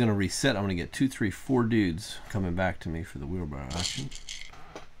 This is gonna reset. I'm gonna get 2, 3, 4 dudes coming back to me for the wheelbarrow action.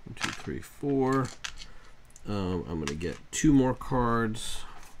 1, 2, 3, 4. I'm gonna get 2 more cards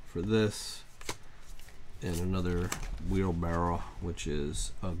for this, and another wheelbarrow, which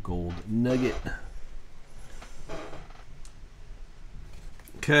is a gold nugget.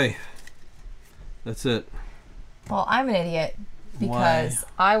 Okay, that's it. Well, I'm an idiot because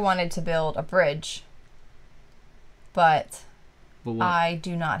I wanted to build a bridge, but I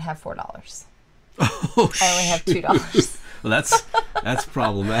do not have $4. Oh, I only have $2. Well, that's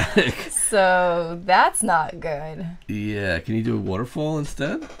problematic. So that's not good. Yeah, can you do a waterfall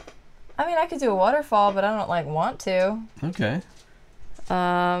instead? I mean, I could do a waterfall, but I don't like want to. Okay.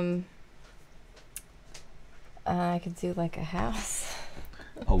 I could do like a house.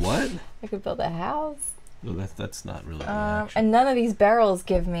 A what? I could build a house. No, that's not really an action. And none of these barrels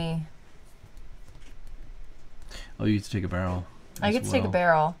give me. Oh, you get to take a barrel. I get to take a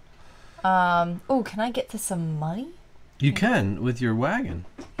barrel. Oh, can I get to some money? You can with your wagon.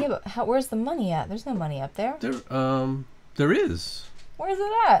 Yeah, but where's the money at? There's no money up there. There is. Where's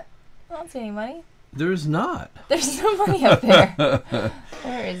it at? I don't see any money. There is not. There's no money up there.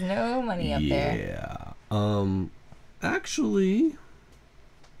 There is no money up there. Yeah. Actually,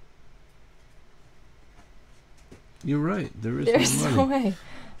 you're right. There's no way.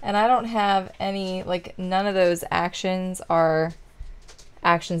 And I don't have any, like, none of those actions are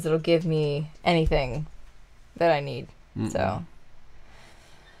actions that'll give me anything that I need.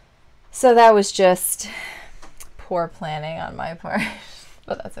 So that was just poor planning on my part,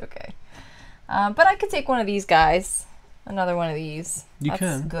 but that's okay. But I could take one of these guys, another one of these.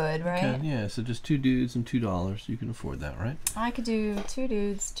 That's good, right? You can, yeah. So just 2 dudes and $2. You can afford that, right? I could do 2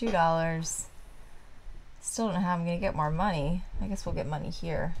 dudes, $2. Still don't know how I'm gonna get more money. I guess we'll get money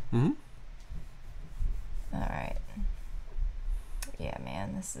here. All right. Yeah,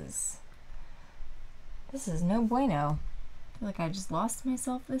 man, this is no bueno. I feel like I just lost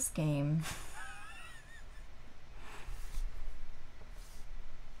myself this game.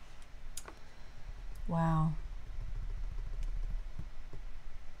 Wow.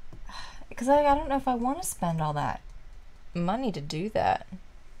 Because I don't know if I want to spend all that money to do that.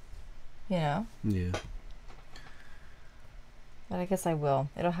 You know? Yeah. But I guess I will.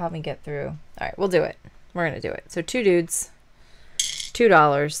 It'll help me get through. All right, we'll do it. We're going to do it. So 2 dudes,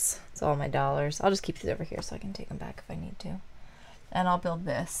 $2. It's all my dollars. I'll just keep these over here so I can take them back if I need to. And I'll build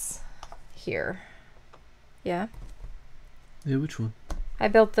this here. Yeah? Yeah, which one? I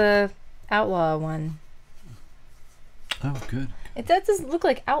built the outlaw one. Oh, good. That doesn't look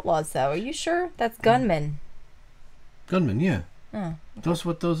like outlaws, though. Are you sure? That's gunmen. Gunmen, yeah. Oh, okay. Those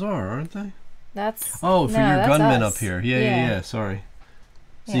what those are, aren't they? That's... Oh, for no, your that's gunmen us. up here. Yeah. Sorry.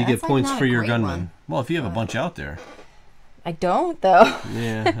 So Yeah, you get that's, like, points not for a your great gunmen. one. Well, if you have a bunch out there. I don't, though.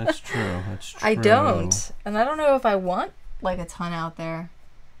 Yeah, that's true. That's true. I don't. And I don't know if I want, like, a ton out there.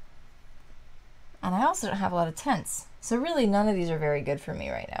 And I also don't have a lot of tents. So really, none of these are very good for me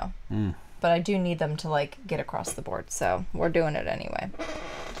right now. Mm. But I do need them to, like, get across the board. So we're doing it anyway.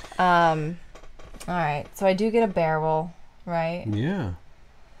 All right. So I do get a barrel, right? Yeah.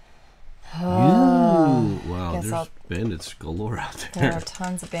 Oh, Wow, there's bandits galore out there. there are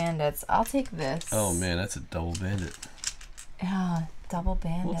tons of bandits. I'll take this. Oh, man, that's a double bandit. Yeah, double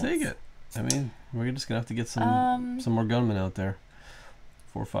bandits. We'll take it. I mean, we're just going to have to get some more gunmen out there.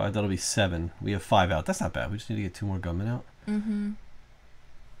 4 or 5, that'll be 7. We have 5 out. That's not bad. We just need to get 2 more gunmen out. Mm-hmm.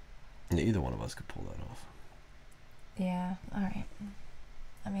 Yeah, either one of us could pull that off. Yeah, all right.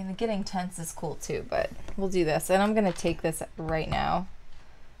 I mean, the getting tents is cool too, but we'll do this. And I'm going to take this right now.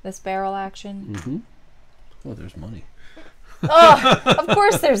 This barrel action. Mm-hmm. Oh, there's money. Oh, of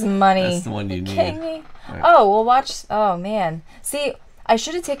course there's money. That's the one you need. Kidding me? Right. Oh, well, watch. Oh, man. See, I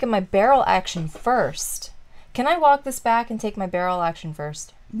should have taken my barrel action first. Can I walk this back and take my barrel action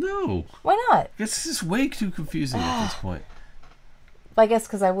first? No. Why not? This is way too confusing at this point. I guess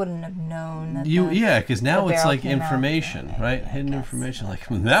because I wouldn't have known that. Yeah, because now the it's barrel like came out. information, Yeah, right? I Hidden guess. information. Like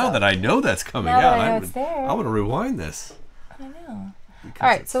now that I know that's coming Now that out, I know it's there. I want to rewind this. I know. Because All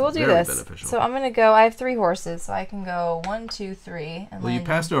right, it's so we'll do very this. beneficial. So I'm gonna go. I have 3 horses, so I can go 1, 2, 3, and Well, you land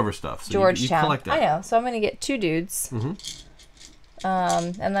passed over stuff, so Georgetown. you collect that. I know. So I'm gonna get 2 dudes. Mm-hmm.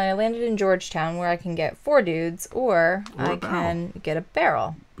 And then I landed in Georgetown, where I can get 4 dudes, or I a barrel. can get a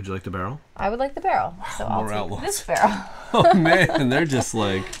barrel. Would you like the barrel? I would like the barrel, so I'll More take outlaws. this barrel. Oh man, they're just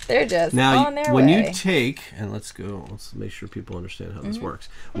like They're just now. on their When way. you take, and let's make sure people understand how this Mm-hmm. works.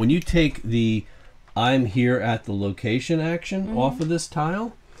 When you take the "I'm here at the location" action Mm-hmm. off of this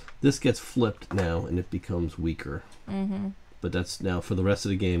tile, this gets flipped now, and it becomes weaker. Mm-hmm. But that's now for the rest of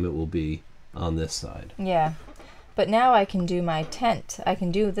the game. It will be on this side. Yeah, but now I can do my tent. I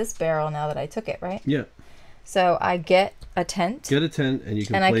can do this barrel now that I took it, right? Yeah. So I get a tent. Get a tent, and you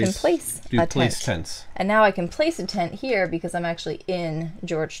can And I can place a place tent. tents. And now I can place a tent here because I'm actually in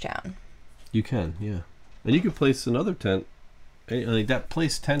Georgetown. You can, yeah, and you can place another tent. Like that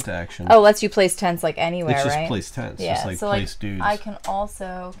place tent action. Oh, lets you place tents like anywhere, it's just right? place tents. Yeah, Just like so place like dudes. I can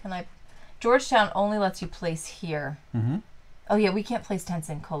also Georgetown only lets you place here. Mm-hmm. Oh yeah, we can't place tents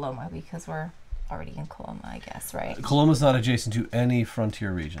in Coloma because we're already in Coloma, I guess, right? Coloma's not adjacent to any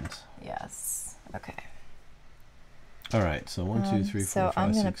frontier regions. Yes. Okay. All right, so 1, 2, 3, 4, So 5,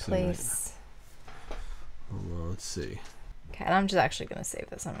 I'm gonna 6, 7, 8. place. Hold on, let's see. Okay, and I'm just actually gonna save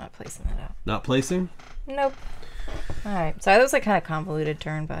this. I'm not placing that out. Not placing? Nope. All right. So that was like kind of convoluted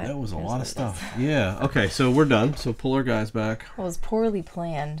turn, but That was a here's lot what of it stuff. is. Yeah. Okay, so we're done. So pull our guys back. It was poorly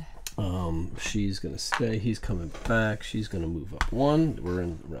planned. She's gonna stay. He's coming back. She's gonna move up 1. We're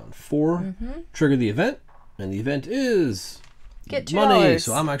in round 4. Mm-hmm. Trigger the event, and the event is Get $2. money.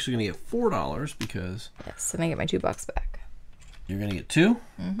 So I'm actually gonna get $4 because Yes, and I get my $2 back. you're gonna get 2.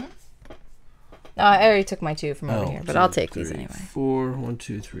 No, I already took my 2 from over here, but 2, I'll take 3, these anyway. 4. 1,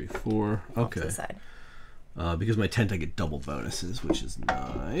 2, 3, 4. Off to Okay. the side. Because my tent I get double bonuses, which is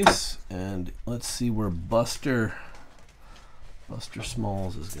nice. And let's see where Buster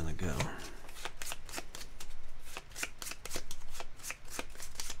Smalls is gonna go.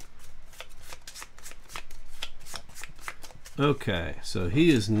 Okay, so he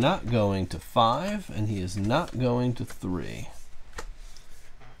is not going to 5, and he is not going to 3.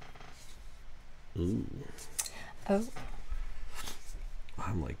 Ooh. Oh,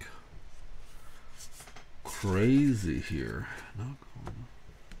 I'm like crazy here.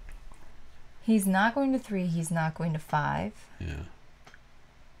 he's not going to 3. He's not going to 5. Yeah.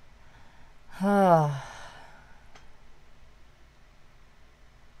 Oh.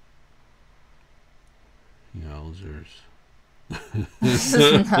 Yowzers.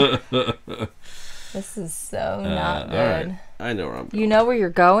 This is so not All good. right. I know where I'm going. You know where you're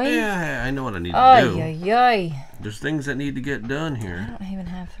going? Yeah, I know what I need to Ay, do. ay, ay. There's things that need to get done I here. don't even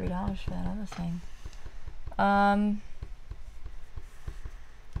have $3 for that other thing.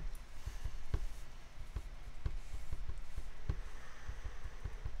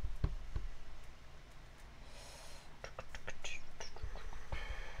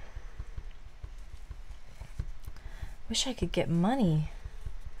 wish I could get money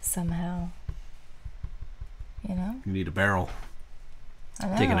somehow. You know? You need a barrel. I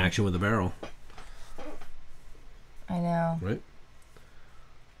know. Take an action with a barrel. I know. Right?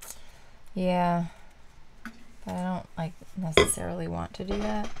 Yeah. But I don't like necessarily want to do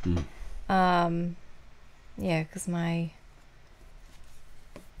that. Yeah, because my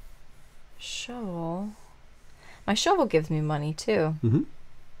shovel gives me money too.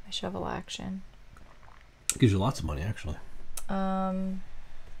 My shovel action. It gives you lots of money, actually. Yeah,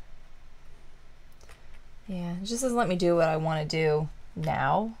 it just doesn't let me do what I want to do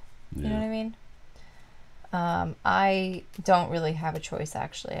now. You know what I mean? I don't really have a choice,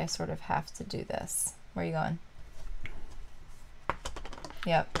 actually. I sort of have to do this. Where are you going?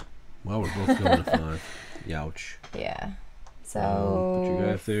 Yep. Well, we're both going to 5. Youch. Yeah. So, put your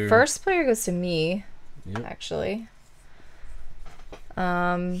guy up there. First player goes to me, Yep. actually.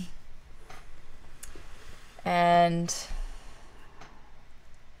 And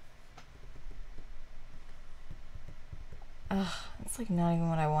it's like not even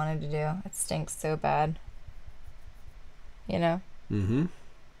what I wanted to do. It stinks so bad. You know?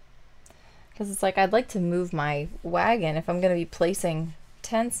 Because it's like I'd like to move my wagon if I'm going to be placing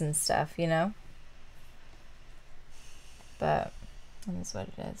tents and stuff, you know? But that is what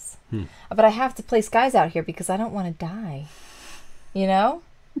it is. But I have to place guys out here because I don't want to die. You know?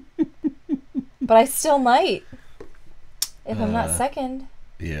 But I still might. If I'm not second.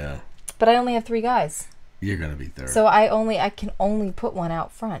 Yeah. But I only have 3 guys. You're going to be third. So I can only put one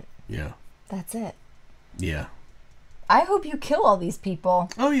out front. Yeah. That's it. Yeah. I hope you kill all these people.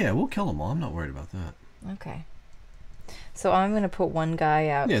 Oh, yeah. We'll kill them all. I'm not worried about that. Okay. So I'm going to put one guy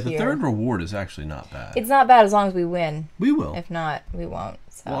out here. Yeah, the third reward is actually not bad. It's not bad as long as we win. We will. If not, we won't.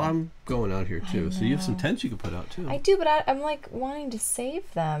 So. Well, I'm going out here, too. So you have some tents you can put out, too. I do, but I'm like wanting to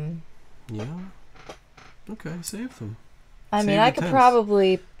save them. Yeah. Okay, save them. I mean, I could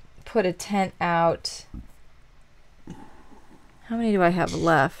probably put a tent out. How many do I have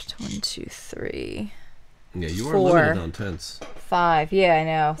left? 1, 2, 3. Yeah, you are 4, limited on tents. 5. Yeah, I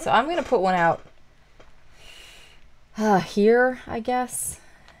know. So I'm going to put one out here, I guess.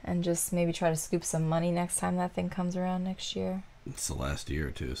 And just maybe try to scoop some money next time that thing comes around next year. It's the last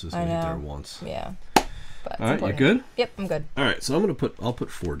year, too, so it's going to get there once. Yeah. But all right, you good? Yep, I'm good. All right, so I'll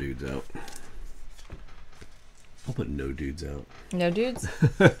put 4 dudes out. I'll put no dudes out. No dudes?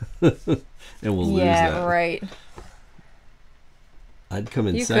 And we'll lose that. Yeah, right. I'd come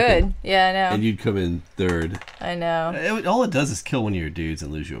in you second. You could. Yeah, I know. And you'd come in third. I know. All it does is kill one of your dudes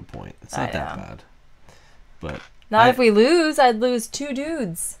and lose you a point. It's not that bad. But not if we lose. I'd lose 2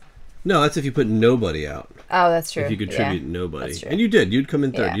 dudes. No, that's if you put nobody out. Oh, that's true. If you contribute nobody. That's true. And you did. You'd come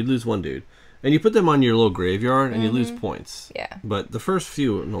in third. Yeah. You'd lose 1 dude. And you put them on your little graveyard and you lose points. Yeah. But the first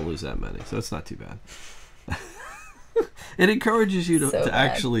few don't lose that many, so it's not too bad. It encourages you to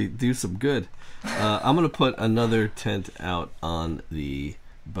actually do some good. I'm going to put another tent out on the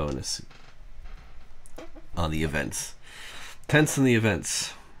bonus. On the events. Tents and the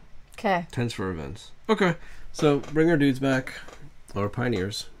events. Okay. Tents for events. Okay. So bring our dudes back. Our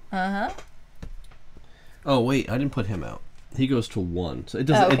pioneers. Oh, wait. I didn't put him out. He goes to 1. So it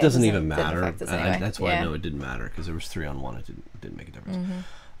doesn't, it doesn't even matter. Anyway. That's why I know it didn't matter, because there was 3 on 1. It didn't make a difference.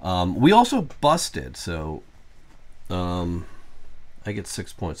 We also busted, so... I get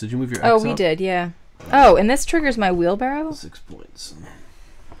 6 points. Did you move your X up? We did, yeah. Oh, and this triggers my wheelbarrow? 6 points.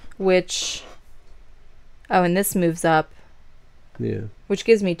 Which... Oh, and this moves up. Yeah. Which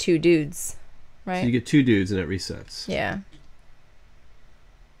gives me 2 dudes, right? So you get 2 dudes and it resets. Yeah.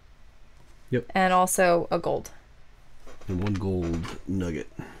 Yep. And also a gold. And 1 gold nugget.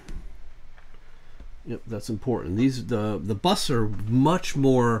 Yep, that's important. These the busts are much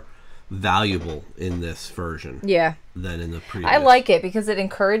more valuable in this version than in the previous. I like it because it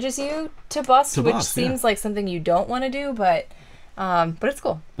encourages you to bust, which seems like something you don't want to do, but it's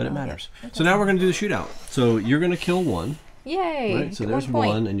cool. But it matters. So now we're going to do the shootout. So you're going to kill 1. Yay. Right? So there's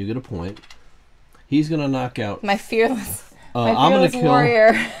 1 and you get a point. He's going to knock out my fearless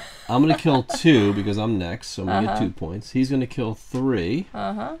warrior. I'm going to kill 2 because I'm next, so I'm going to get 2 points. He's going to kill 3.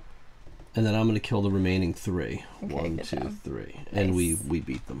 And then I'm going to kill the remaining 3. Okay, 1, 2, 3. Nice. And we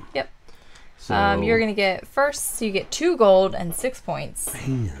beat them. Yep. So you're going to get first, so you get 2 gold and 6 points.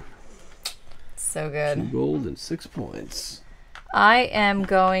 Man. So good. 2 gold and 6 points. I am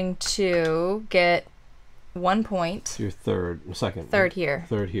going to get 1 point. So you're second. Third here.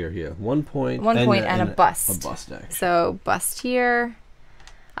 Third here, yeah. 1 point. 1 point and a bust. A bust, actually. So bust here.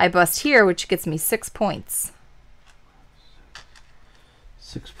 I bust here, which gets me 6 points.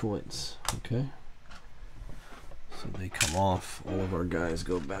 6 points. Okay. So they come off. All of our guys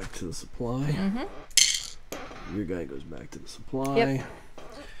go back to the supply. your guy goes back to the supply. Yep.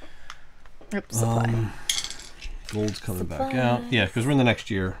 Yep, supply. Gold's coming back out. Yeah, because we're in the next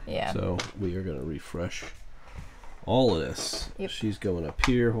year. Yeah. So we are going to refresh all of this. Yep. She's going up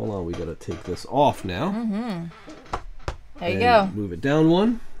here. Hold on, we got to take this off now. There you go. Move it down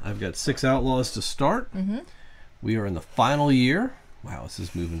one. I've got 6 outlaws to start. We are in the final year. Wow, this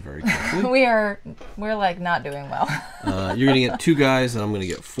is moving very quickly. we're like not doing well. You're going to get 2 guys, and I'm going to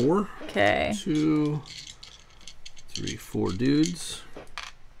get 4. Okay. 2, 3, 4 dudes.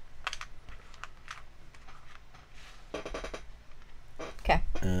 Okay.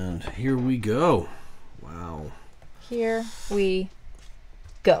 And here we go. Wow. Here we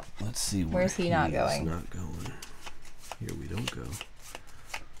go. Let's see where's he not going. Not going. Here we don't go.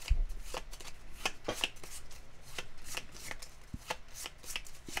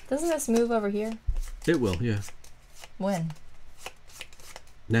 Doesn't this move over here? It will, yeah. When?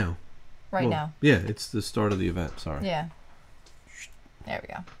 Now. Right now. Yeah, it's the start of the event. Sorry. Yeah. There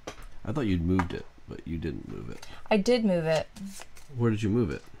we go. I thought you'd moved it, but you didn't move it. I did move it. Where did you move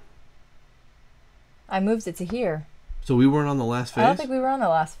it? I moved it to here. So we weren't on the last phase? I don't think we were on the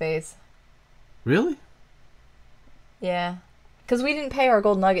last phase. Really? Yeah. Because we didn't pay our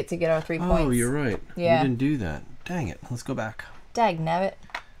gold nugget to get our 3 points. Oh, you're right. Yeah. We didn't do that. Dang it. Let's go back. Dagnabbit.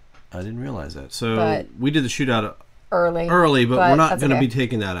 I didn't realize that. So we did the shootout early, but we're not going to be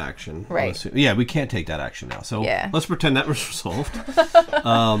taking that action. Right. Yeah, we can't take that action now. So yeah. Let's pretend that was resolved.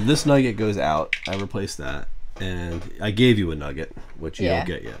 This nugget goes out. I replaced that. And I gave you a nugget, which you don't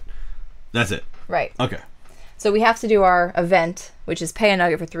get yet. That's it. Right. Okay. So we have to do our event, which is pay a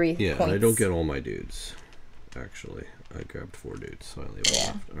nugget for 3 points. Yeah, and I don't get all my dudes. Actually, I grabbed 4 dudes, so I only have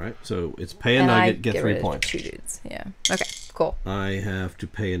 1 left. All right, so it's pay a nugget, get 3 points. 2 dudes. Yeah. Okay. Cool. I have to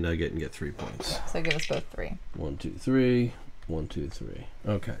pay a nugget and get 3 points. So give us both 3. 1, 2, 3. 1, 2, 3.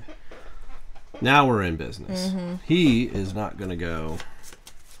 Okay. Now we're in business. He is not going to go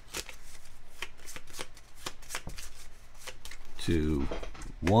to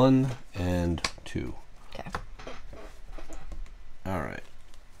 1 and 2. Okay. All right.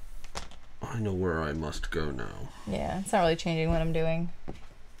 I know where I must go now. Yeah, it's not really changing what I'm doing.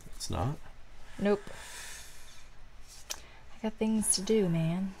 It's not? Nope. I got things to do,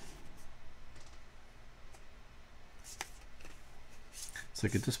 man. It's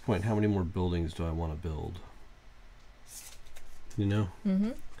like at this point, how many more buildings do I want to build? You know?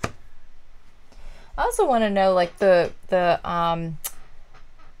 I also want to know, like, the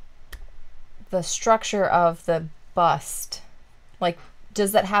structure of the bust. Like,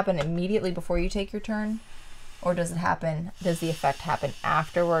 does that happen immediately before you take your turn? Or does the effect happen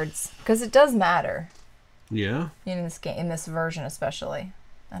afterwards? Because it does matter. Yeah. In this game, in this version especially.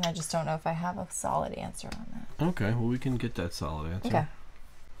 And I just don't know if I have a solid answer on that. Okay, well we can get that solid answer. Okay.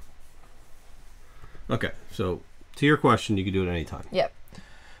 Okay, so to your question, you can do it anytime. Yep.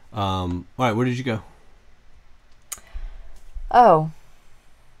 All right, where did you go? Oh.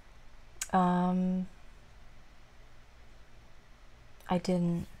 I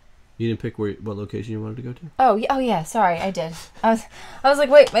didn't. You didn't pick what location you wanted to go to? Oh yeah. Sorry, I did. I was like,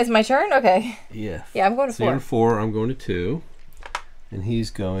 wait, it's my turn. Okay. Yeah. Yeah, I'm going to 4. You're in 4. I'm going to 2, and he's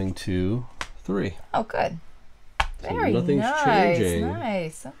going to 3. Oh, good. So Very nothing's nice. changing.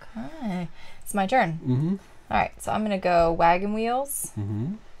 Nice. Okay. It's my turn. Mm-hmm. All right. So I'm gonna go wagon wheels,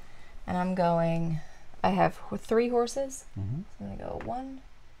 Mm-hmm. and I'm going. I have 3 horses. Mm-hmm. So I'm gonna go 1,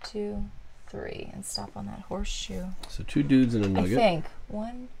 2, 3, and stop on that horseshoe. So 2 dudes and a nugget. I think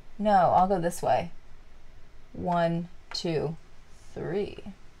 1. No, I'll go this way. 1, 2, 3.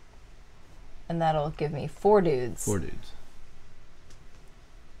 And that'll give me 4 dudes. 4 dudes.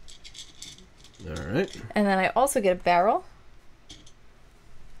 All right. And then I also get a barrel.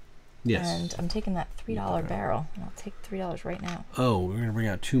 Yes. And I'm taking that $3 barrel. And I'll take $3 right now. Oh, we're going to bring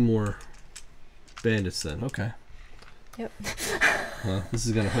out 2 more bandits then. Okay. Yep. This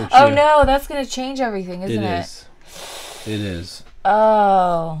is going to hurt Oh you. no, that's going to change everything, isn't it? It is. It is.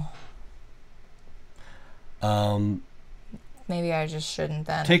 Oh. Maybe I just shouldn't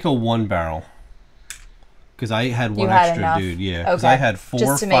then. Take a 1 barrel. Because I had 1 had extra enough? dude. Yeah. Because Okay. I had 4,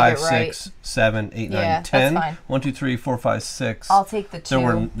 Just to make 5, it right. 6, 7, 8, 9, Yeah, 10. that's fine. 1, 2, 3, 4, 5, 6. I'll take the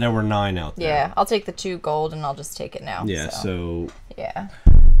 2. There were 9 out there. Yeah, I'll take the 2 gold and I'll just take it now. Yeah, so yeah.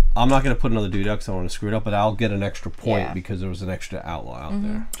 I'm not going to put another dude out because I want to screw it up, but I'll get an extra point Yeah. because there was an extra outlaw out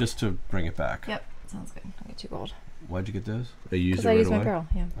there. Just to bring it back. Yep, sounds good. I'll get 2 gold. Why'd you get those? I used Because it I right used away? my barrel,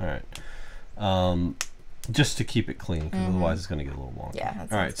 yeah. All right. Just to keep it clean, because otherwise it's going to get a little wonky. Yeah,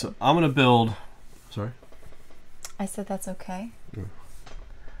 that all right, sounds so good. I'm going to build... Sorry? I said that's okay. At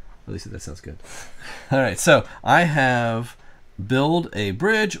least that sounds good. All right, so I have build a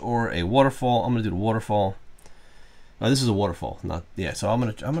bridge or a waterfall. I'm going to do the waterfall. This is a waterfall, not yeah. So I'm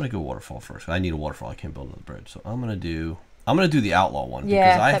gonna go waterfall first. I need a waterfall. I can't build another bridge. So I'm gonna do the outlaw one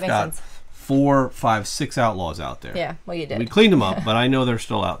because I've got 4, 5, 6 outlaws out there. Yeah, well you did. We cleaned them up, but I know they're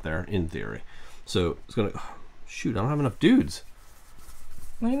still out there in theory. So it's gonna shoot. I don't have enough dudes.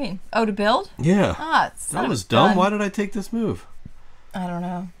 What do you mean? Oh, to build? Yeah. Ah, that was dumb. Why did I take this move? I don't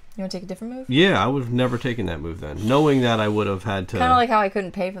know. You want to take a different move? Yeah, I would have never taken that move then. Knowing that I would have had to... Kind of like how I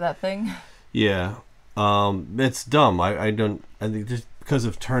couldn't pay for that thing. Yeah. It's dumb. I think just because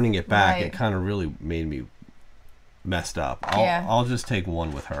of turning it back, it kind of really made me messed up. I'll just take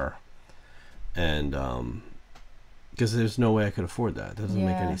one with her. And, because there's no way I could afford that. It doesn't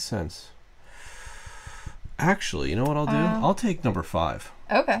make any sense. Actually, you know what I'll do? I'll take number 5.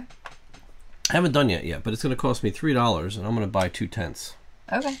 Okay. I haven't done yet, but it's going to cost me $3, and I'm going to buy 2 tents.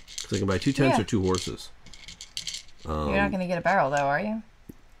 Okay. So I can buy 2 tents or 2 horses. You're not going to get a barrel, though, are you?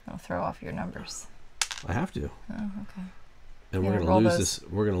 I'll throw off your numbers. I have to. Oh, okay. And we're going to lose this.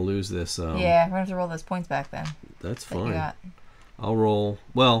 We're going to lose this. Yeah, we're going to have to roll those points back then. That's fine. I'll roll.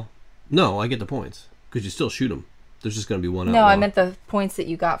 Well, no, I get the points because you still shoot them. There's just going to be one. No, I meant the points that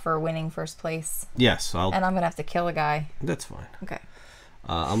you got for winning first place. Yes, and I'm going to have to kill a guy. That's fine. Okay.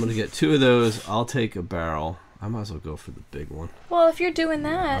 I'm going to get 2 of those. I'll take a barrel. I might as well go for the big one. Well, if you're doing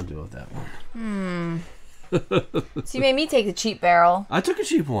that. I'll do it that one. So you made me take the cheap barrel. I took a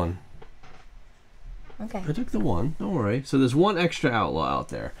cheap one. Okay. I took the one. Don't worry. So there's 1 extra outlaw out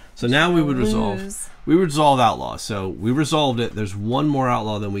there. So now we would resolve. We would resolve outlaws. So we resolved it. There's 1 more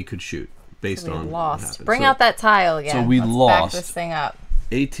outlaw than we could shoot based on lost. What happened. Bring out that tile again. So we lost. Back this thing up.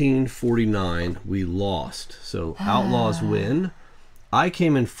 1849. We lost. So outlaws win. I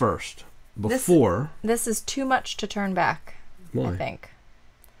came in first before. This is too much to turn back. Why? I think.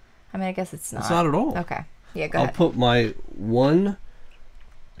 I mean, I guess it's not. It's not at all. Okay. Yeah, go ahead. I'll put my 1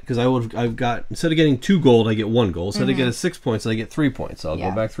 because I've got instead of getting 2 gold, I get 1 gold. Instead of getting 6 points, I get 3 points. So I'll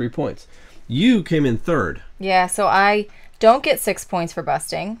go back 3 points. You came in third. Yeah, so I don't get 6 points for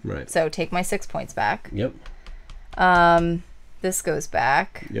busting. Right. So take my 6 points back. Yep. This goes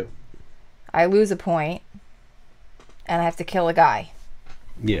back. Yep. I lose a point, and I have to kill a guy.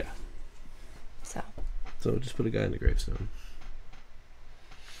 Yeah. So just put a guy in the gravestone.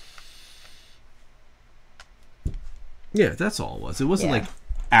 Yeah, that's all it was. It wasn't like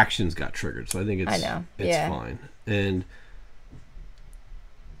actions got triggered, so I think it's fine. And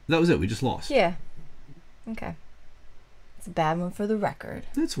that was it. We just lost. Yeah. Okay. It's a bad one for the record.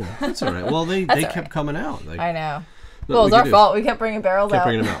 That's all right. Well, they kept coming out. Like, I know. Well, it's our fault. We kept bringing barrels out.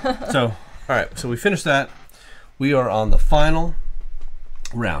 Bringing them out. So, all right. So we finished that. We are on the final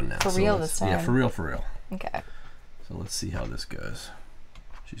round now. For real this time. Yeah, for real. Okay. So let's see how this goes.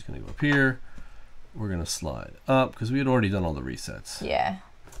 She's going to go up here. We're going to slide up because we had already done all the resets. Yeah.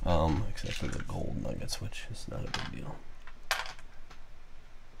 Except for the gold nuggets, which is not a big deal.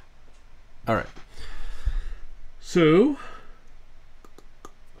 All right. So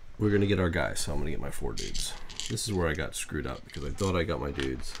we're going to get our guys. So I'm going to get my 4 dudes. This is where I got screwed up because I thought I got my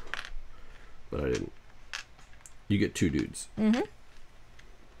dudes, but I didn't. You get 2 dudes. Mm-hmm.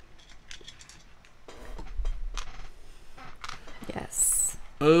 Yes.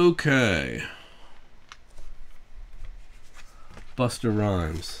 Okay. Buster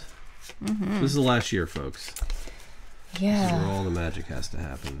Rhymes. Mm-hmm. This is the last year, folks. Yeah. This is where all the magic has to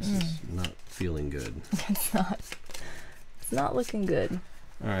happen. This is not feeling good. It's not. It's not looking good.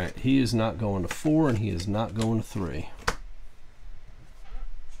 All right. He is not going to 4, and he is not going to 3.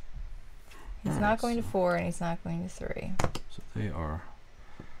 He's not going to 4, and he's not going to 3. So they are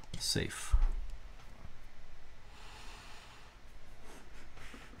safe.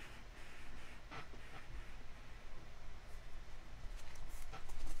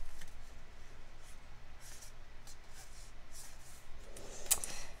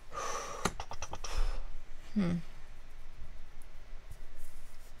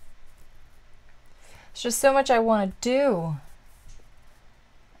 There's just so much I want to do.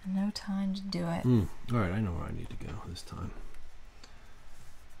 And no time to do it. All right, I know where I need to go this time.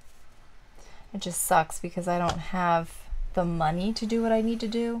 It just sucks because I don't have the money to do what I need to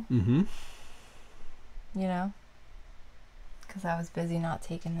do. Mm-hmm. You know? Because I was busy not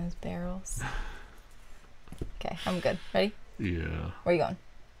taking those barrels. Okay, I'm good. Ready? Yeah. Where are you going?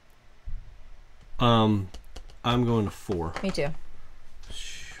 I'm going to 4. Me too.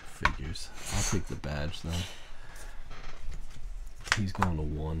 Figures. I'll take the badge then. He's going to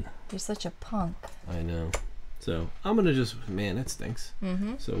 1. You're such a punk. I know. So I'm gonna just that stinks.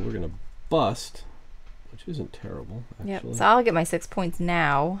 Mm-hmm. So we're gonna bust, which isn't terrible actually. Yep. So I'll get my 6 points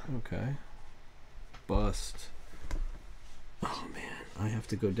now. Okay. Bust. Oh man, I have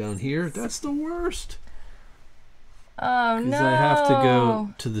to go down here. That's the worst. Oh no! Because I have to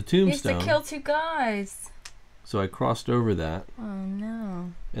go to the tombstone. He used to kill 2 guys. So I crossed over that. Oh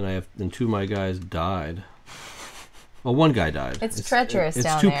no! And 2 of my guys died. Well, 1 guy died. It's treacherous down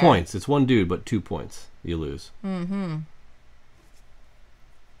there. It's 2 there. points. It's 1 dude, but 2 points. You lose. Mm-hmm.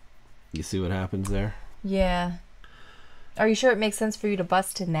 You see what happens there? Yeah. Are you sure it makes sense for you to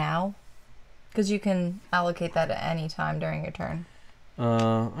bust to now? Because you can allocate that at any time during your turn.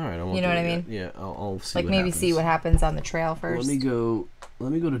 All right. I won't you know what I mean? Yeah, I'll see. Like maybe see what happens on the trail first. Let me go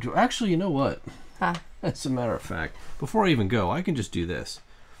to. Actually, you know what? Huh? As a matter of fact, before I even go, I can just do this,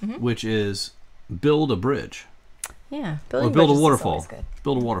 which is build a bridge. Yeah, or build a waterfall.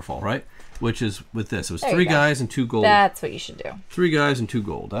 Build a waterfall, right? Which is with this. It was 3 guys and 2 gold. That's what you should do. 3 guys and 2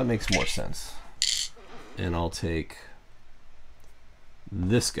 gold. That makes more sense. And I'll take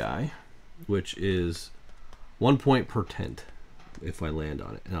this guy, which is 1 point per tent if I land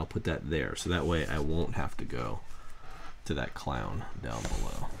on it, and I'll put that there, so that way I won't have to go to that clown down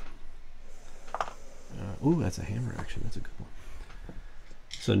below. Ooh, that's a hammer action. That's a good one.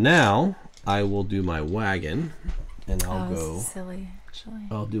 So now I will do my wagon, and I'll go. Silly, actually.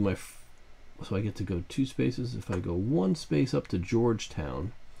 I'll do my. So I get to go 2 spaces. If I go 1 space up to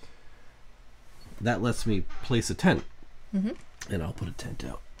Georgetown, that lets me place a tent, and I'll put a tent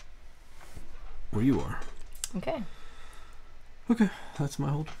out where you are. Okay. Okay, that's my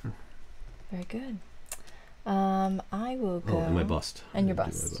whole turn. Very good. I will go. Oh, and my bust. And your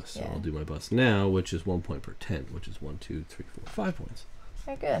bust. Yeah. Yeah. So I'll do my bust now, which is 1 point per tent, which is 1, 2, 3, 4, 5 points.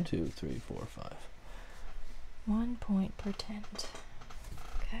 Very good. 1, 2, 3, 4, 5. 1 point per tent.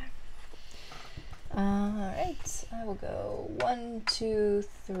 Okay. Alright. I will go 1, 2,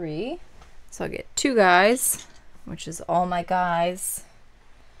 3. So I'll get 2 guys, which is all my guys.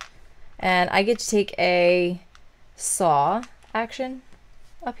 And I get to take a saw action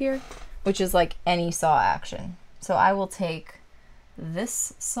up here, which is like any saw action. So I will take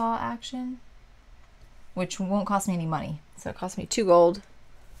this saw action, which won't cost me any money. So it costs me 2 gold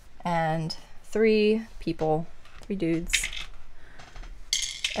and 3 people, 3 dudes.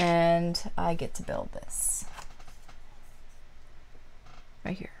 And I get to build this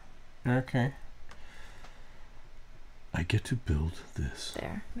right here. Okay. I get to build this.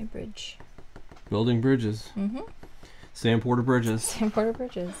 There, my bridge. Building bridges. Sam Porter Bridges. Sam Porter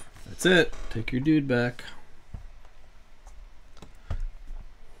Bridges. That's it. Take your dude back.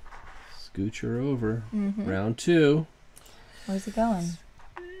 Scooch her over. Round 2. Where's he going?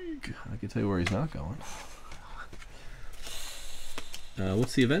 I can tell you where he's not going.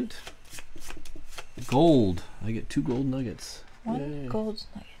 What's the event? Gold. I get 2 gold nuggets. 1 Yay. gold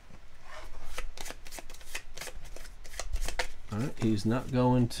nugget. Alright, he's not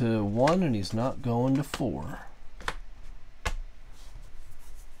going to 1 and he's not going to 4.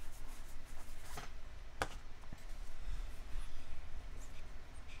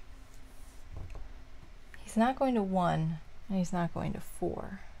 He's not going to 1 and he's not going to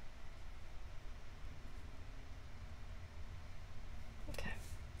 4. Okay.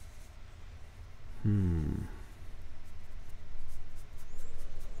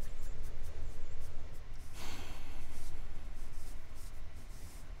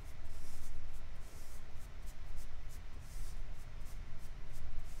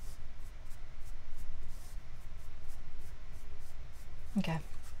 Okay.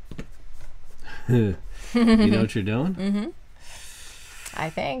 You know what you're doing? I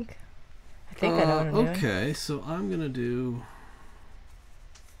think I know what I'm doing. Okay, so I'm gonna do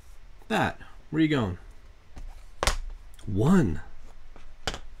that. Where are you going? 1.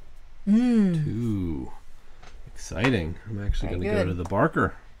 2. Exciting. I'm actually Very gonna go good. to the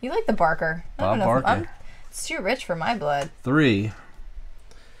Barker. You like the Barker. I Bob don't know if Barker. it's too rich for my blood. 3.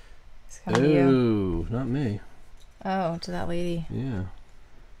 It's coming to you. Ooh, not me. Oh, to that lady. Yeah.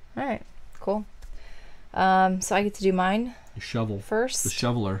 All right, cool. So I get to do mine Shovel. first. The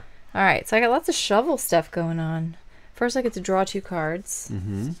shoveler. All right, so I got lots of shovel stuff going on. First, I get to draw 2 cards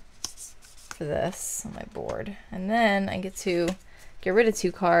for this on my board, and then I get to get rid of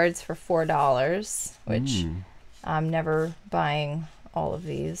 2 cards for $4, which I'm never buying all of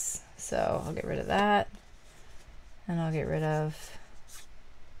these, so I'll get rid of that, and I'll get rid of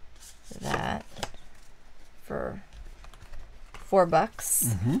that for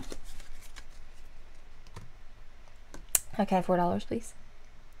 $4. Okay, I have $4, please.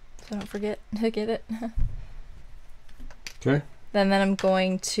 So I don't forget to get it. Okay. Then I'm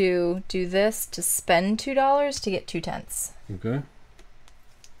going to do this to spend $2 to get 2 tenths. Okay.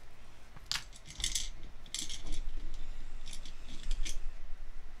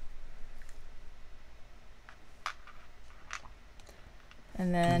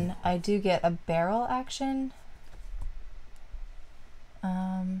 And then I do get a barrel action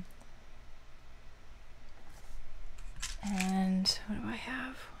And what do I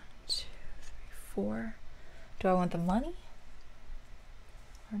have? 1, 2, 3, 4. Do I want the money?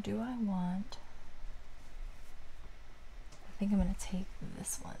 Or do I want... I think I'm going to take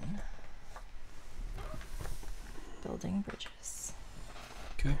this one. Building bridges.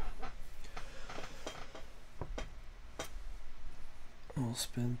 Okay. I'll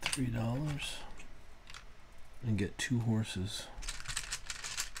spend $3 and get 2 horses.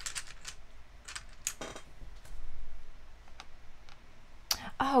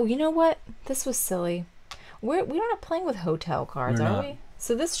 Oh, you know what? This was silly. We're not playing with hotel cards, We're are not. we?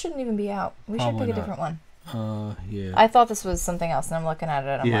 So this shouldn't even be out. We Probably should pick a not. different one. Yeah. I thought this was something else, and I'm looking at it.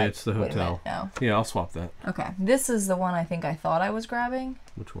 And I'm Yeah, like, it's the wait a minute, hotel. no. Yeah, I'll swap that. Okay, this is the one I think I thought I was grabbing.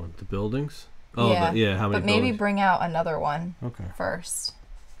 Which one? The buildings? Oh, Yeah, yeah. How many but maybe buildings? bring out another one Okay. first.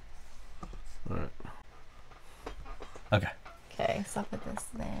 All right. Okay. Okay, so I'll put this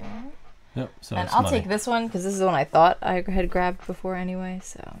there. Yep. So And it's I'll money. take this one because this is the one I thought I had grabbed before anyway.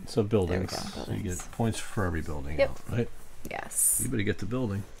 So buildings. There we go, So you buildings. get points for every building. Yep. Out, right? yes. You better get to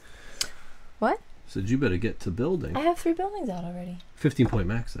building. What? Said you better get to building. I have 3 buildings out already. 15-point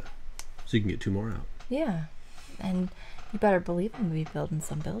max though, so you can get 2 more out. Yeah, and you better believe I'm gonna be building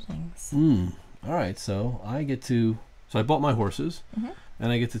some buildings. All right. So I get to. So I bought my horses,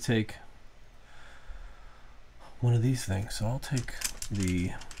 and I get to take one of these things. So I'll take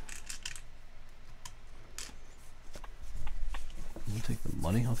the. I'll take the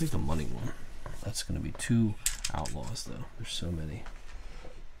money. I'll take the money one. That's going to be 2 outlaws though. There's so many.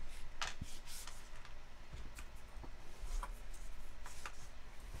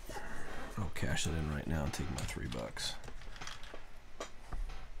 I'll cash it in right now and take my $3.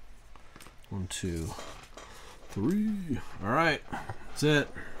 1, 2, 3. All right, that's it.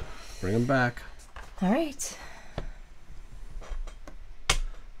 Bring them back. All right,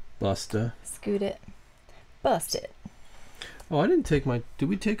 Busta. scoot it, bust it. Oh, I didn't take my. Did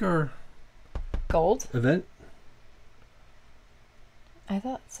we take our Gold? event? I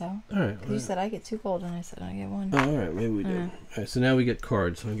thought so. All right. You said I get 2 gold, and I said I get 1. Oh, all right, maybe we did. Yeah. All right, so now we get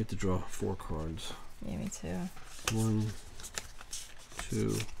cards. So I get to draw 4 cards. Yeah, me too. 1,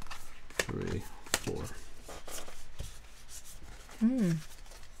 2, 3, 4.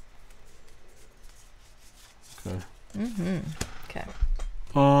 Okay.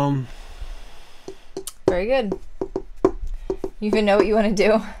 Okay. Very good. You even know what you want to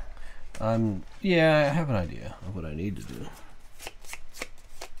do. Yeah, I have an idea of what I need to do.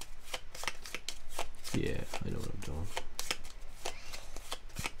 Yeah, I know what I'm doing.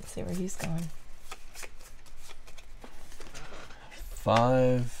 Let's see where he's going.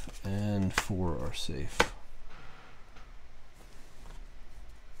 5 and 4 are safe.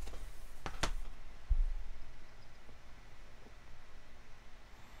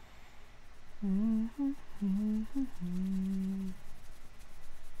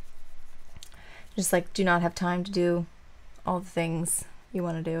 Just like do not have time to do all the things you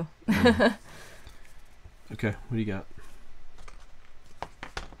want to do. Okay, what do you got?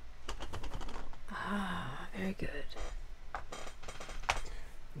 Very good.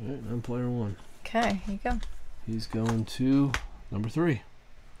 All right, I'm player 1. Okay, here you go. He's going to number 3.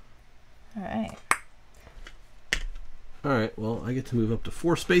 All right. All right, well, I get to move up to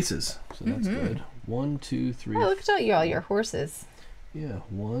 4 spaces, so that's good. 1, 2, 3. Oh, look at all your horses. Yeah,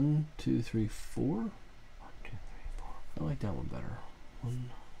 1, 2, 3, 4. 1, 2, 3, 4. I like that one better. 1,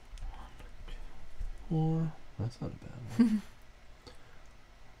 2, 4. That's not a bad one.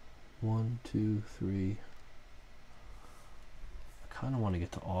 1, 2, 3. I kind of want to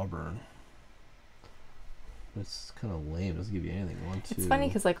get to Auburn. But it's kind of lame. It doesn't give you anything. 1, 2. It's funny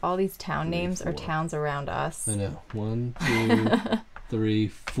because like all these town 3, names are 4. towns around us. I know. 1, 2, 3,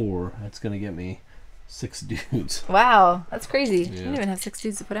 4. That's gonna get me 6 dudes. Wow, that's crazy. You Yeah. didn't even have 6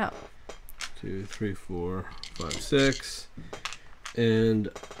 dudes to put out. 2, 3, 4, 5, 6, and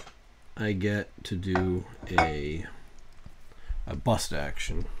I get to do a bust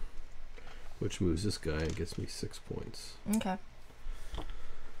action, which moves this guy and gets me 6 points. Okay.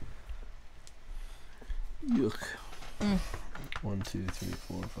 Yuck. 1, 2, 3,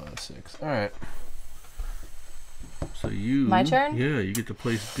 4, 5, 6. All right. So you. My turn? Yeah, you get to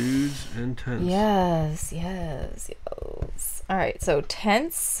place dudes and tents. Yes. All right, so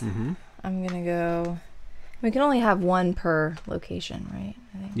tents. Mm-hmm. I'm gonna go. We can only have 1 per location, right?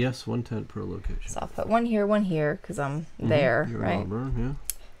 I think. Yes, 1 tent per location. So I'll put 1 here, because I'm there, You're right? Auburn,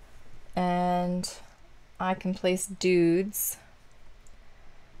 yeah. And I can place dudes.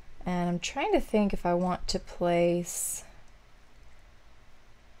 And I'm trying to think if I want to place...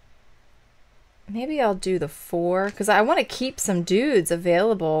 maybe I'll do the 4 because I want to keep some dudes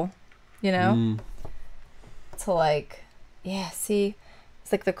available, you know, to like, yeah, see,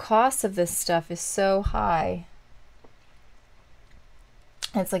 it's like the cost of this stuff is so high.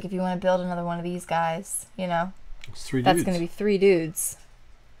 And it's like if you want to build another one of these guys, you know, it's 3 dudes. That's going to be 3 dudes.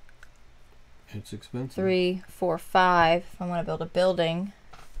 It's expensive. 3, 4, 5. If I want to build a building,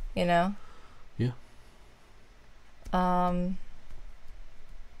 you know. Yeah.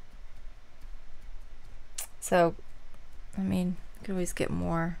 So, I mean, I could always get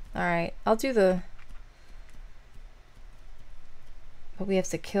more. All right, I'll do the. But we have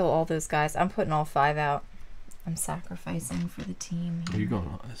to kill all those guys. I'm putting all 5 out. I'm sacrificing for the team. You're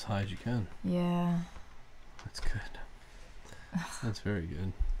going as high as you can. Yeah. That's good. That's very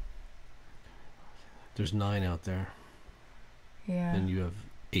good. There's 9 out there. Yeah. And you have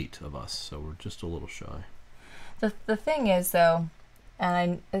 8 of us, so we're just a little shy. The thing is, though,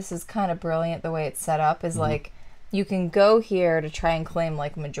 and this is kind of brilliant the way it's set up, is like you can go here to try and claim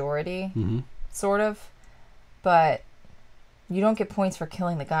like majority, sort of, but you don't get points for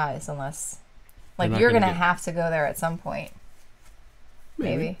killing the guys unless, like, you're going to have to go there at some point.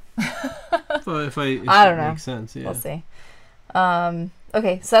 Maybe. Well, if I don't know. Makes sense, yeah. We'll see.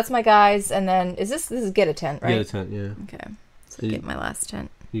 Okay, so that's my guys, and then this is get a tent, right? Get a tent, yeah. Okay, so get my last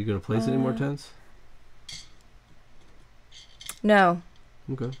tent. You gonna place any more tents? No.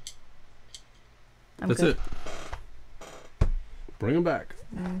 Okay. I'm That's good. it. Bring them back.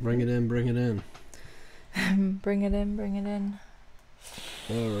 Bring it in. Bring it in. Bring it in. Bring it in.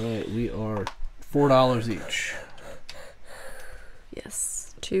 All right, we are $4 each.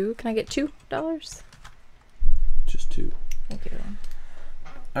 Yes, 2. Can I get $2? Just 2. Thank you.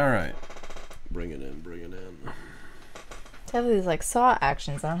 All right, bring it in. Bring it in. I have these like saw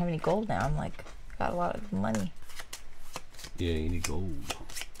actions. I don't have any gold now. I'm like got a lot of money. Yeah, you need gold.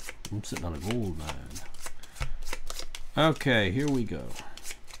 I'm sitting on a gold mine. Okay, here we go.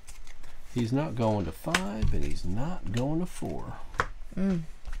 He's not going to 5, and he's not going to 4. Oh.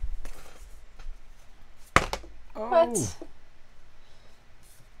 What?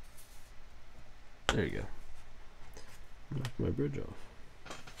 There you go. Knocked my bridge off.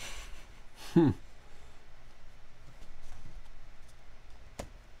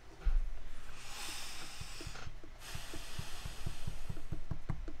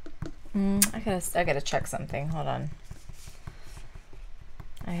 I gotta check something. Hold on.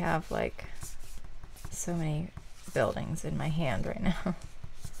 I have like so many buildings in my hand right now.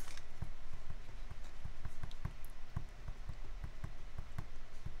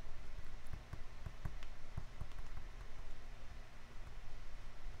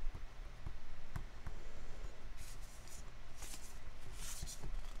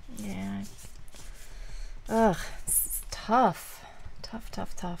 Yeah. Ugh, it's tough. Tough.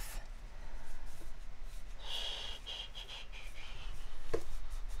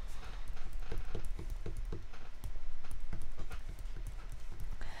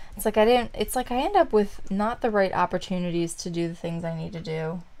 It's like I end up with not the right opportunities to do the things I need to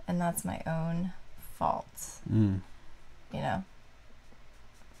do, and that's my own fault. You know?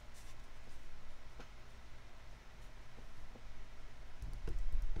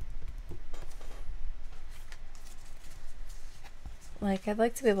 Like, I'd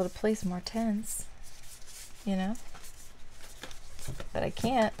like to be able to place more tents, you know? But I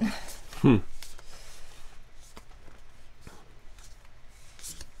can't. All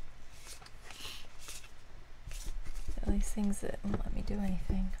these things that won't let me do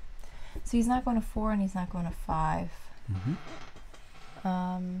anything. So he's not going to 4 and he's not going to 5.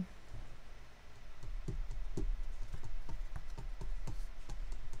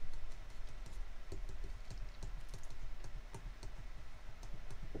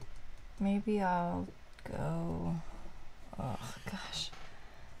 Maybe I'll go. Oh gosh.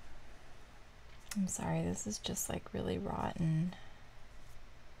 I'm sorry, this is just like really rotten.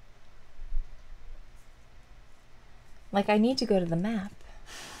 Like, I need to go to the map,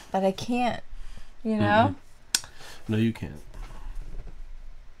 but I can't, you know? No, you can't.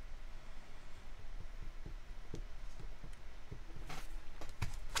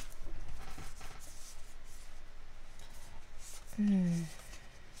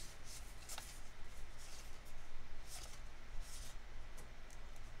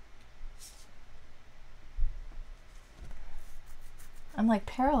 I'm like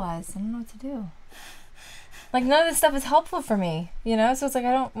paralyzed. I don't know what to do. Like, none of this stuff is helpful for me, you know? So it's like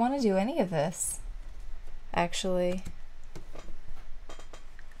I don't want to do any of this, actually.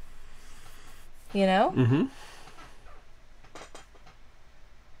 You know?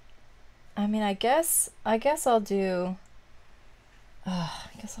 I mean, I guess I'll do...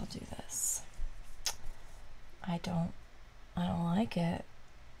 I guess I'll do this. I don't like it,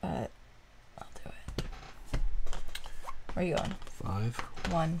 but I'll do it. Where are you going? 5.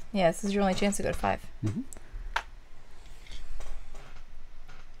 1. Yeah, this is your only chance to go to 5. Mm-hmm.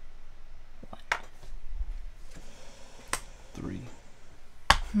 1. 3.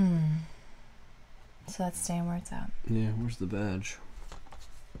 So that's staying where it's at. Yeah, where's the badge?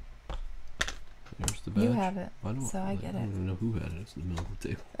 There's the badge. You have it, so I get I don't it. even know who had it. It's in the middle of the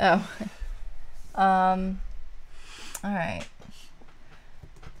table. Oh. All right.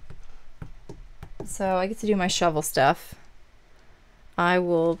 So I get to do my shovel stuff. I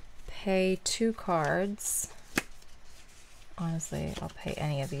will pay 2 cards. Honestly, I'll pay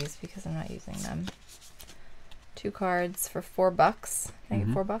any of these because I'm not using them. 2 cards for $4. Can I get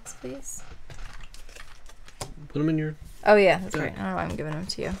 $4, please? Put them in your... Oh, yeah, that's right. I don't know why I'm giving them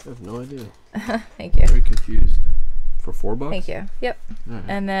to you. I have no idea. Thank you. Very confused. For $4? Thank you. Yep. Right.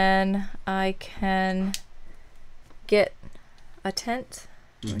 And then I can get a tent,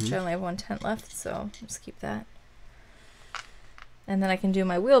 which I only have 1 tent left, so I'll just keep that. And then I can do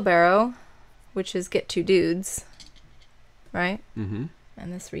my wheelbarrow, which is get 2 dudes, right? Mm-hmm.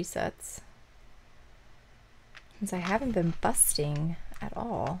 And this resets. Since I haven't been busting at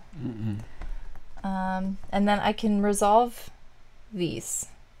all. Mm-mm. And then I can resolve these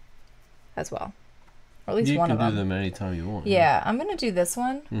as well. Or at least one of them. You can do them anytime you want. Yeah, I'm going to do this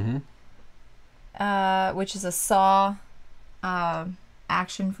one. Mm-hmm. Which is a saw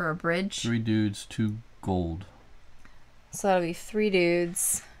action for a bridge. 3 dudes, 2 gold. So that'll be 3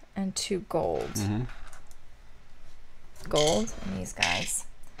 dudes and 2 gold. Mm-hmm. Gold and these guys.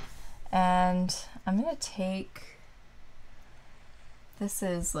 And I'm going to take... This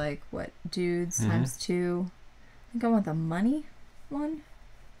is like, what, dudes times 2. I think I want the money one.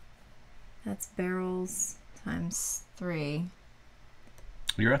 That's barrels times 3.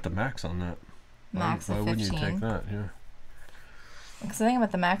 You're at the max on that. Max why of 15. wouldn't you take that? Yeah. Because I think I'm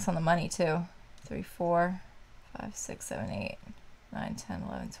at the max on the money too. 3, 4, 5, 6, 7, 8, 9, 10,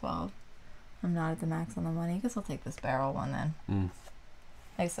 11, 12. I'm not at the max on the money. I guess I'll take this barrel one then.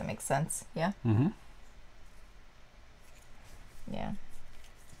 I guess that makes sense. Yeah? Mm-hmm. Yeah.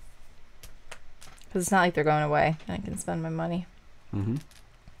 Because it's not like they're going away. I can spend my money. Mm-hmm.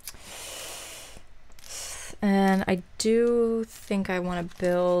 And I do think I want to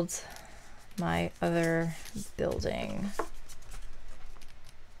build my other building.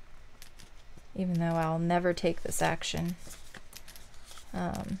 Even though I'll never take this action.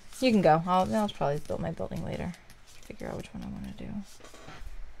 You can go. I'll probably build my building later. Figure out which one I want to do.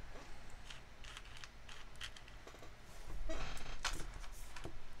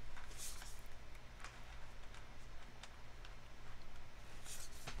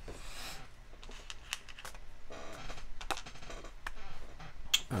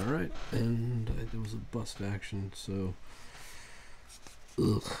 Alright, and there was a bust action, so...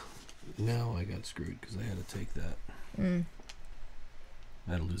 Ugh. Now I got screwed because I had to take that. I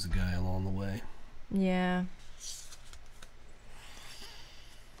had to lose a guy along the way. Yeah.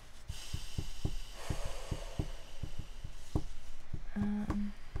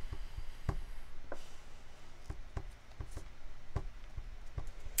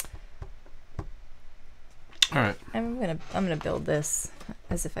 All right. I'm gonna build this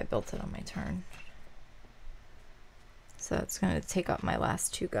as if I built it on my turn. So it's gonna take up my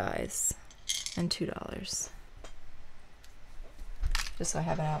last 2 guys and $2. Just so I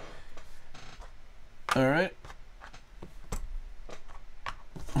have it out. All right.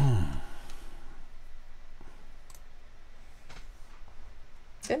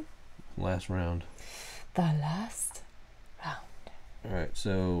 Good. Last round. The last round. All right,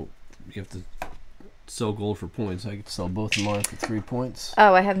 so you have to sell gold for points. I get to sell both of mine for 3 points.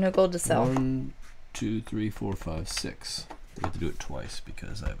 Oh, I have no gold to sell. 1, 2, 3, 4, 5, 6. You have to do it twice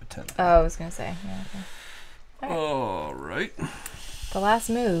because I have a 10. Oh, I was gonna say. Yeah, okay. All right. The last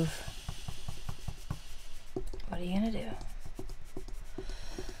move. What are you gonna do?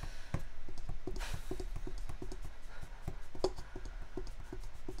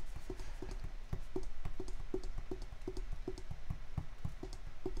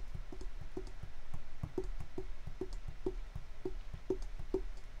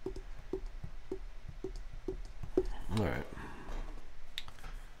 All right.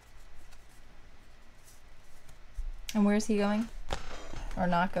 And where's he going? Or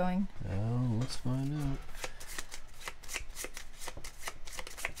not going? Well, let's find out.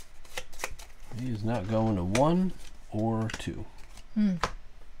 He is not going to 1 or 2.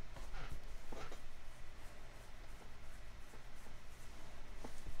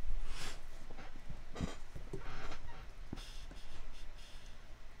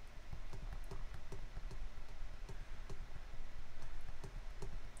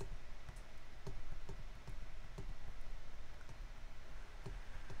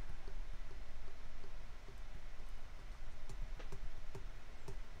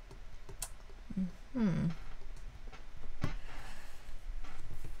 Hey,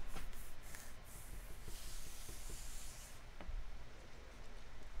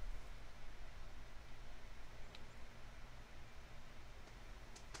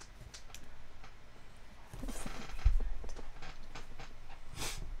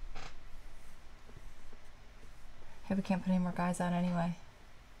 we can't put any more guys out anyway.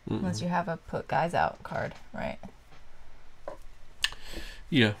 Unless you have a put guys out card, right?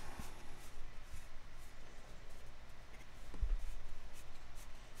 Yeah.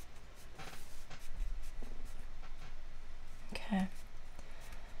 Okay.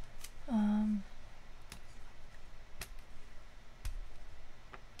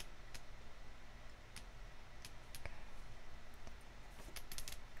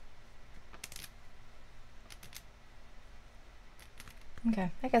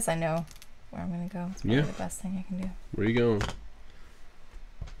 Okay, I guess I know where I'm gonna go. It's probably the best thing I can do. Where are you going?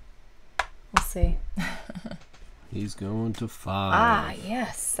 We'll see. He's going to 5. Ah,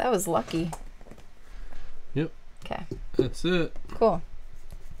 yes, that was lucky. Yep. Okay. That's it. Cool.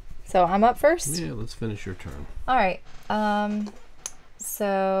 So I'm up first? Yeah, let's finish your turn. All right.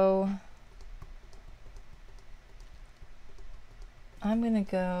 So I'm gonna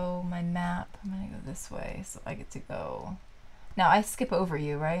go my map. I'm gonna go this way, so I get to go. Now I skip over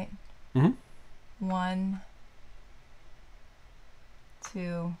you, right? 1,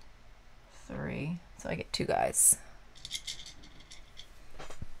 2, 3. So I get 2 guys.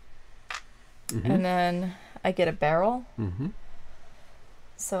 And then I get a barrel.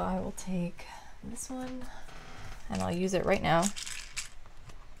 So I will take this one, and I'll use it right now.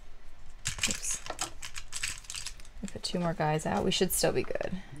 Oops. I put 2 more guys out. We should still be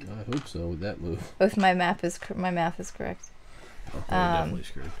good. I hope so with that move. Both my math is correct. Oh, definitely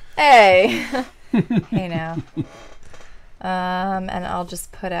screwed. Hey, hey now. And I'll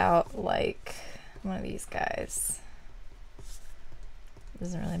just put out like one of these guys.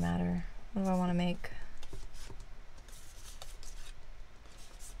 Doesn't really matter. What do I want to make?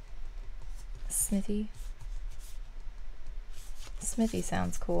 Smithy. Smithy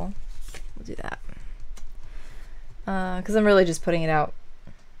sounds cool. We'll do that. Because I'm really just putting it out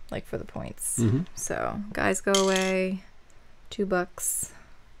like for the points. So guys go away. $2.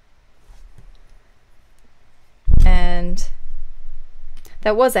 And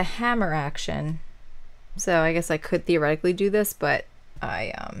that was a hammer action. So I guess I could theoretically do this, but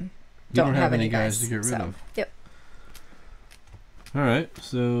I don't have any guys to get rid of. Yep. All right,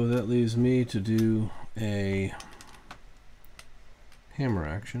 so that leaves me to do a hammer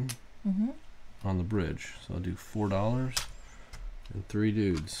action on the bridge. So I'll do $4 and 3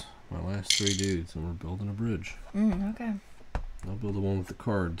 dudes. My last 3 dudes, and we're building a bridge. Okay. I'll build the one with the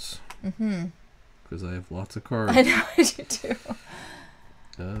cards. Because I have lots of cards. I know I do too.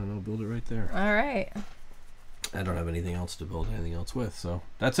 And I'll build it right there. All right. I don't have anything else to build anything else with, so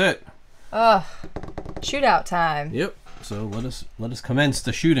that's it. Ugh. Shootout time. Yep. So let us commence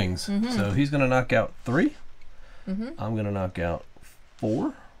the shootings. So he's gonna knock out 3. I'm gonna knock out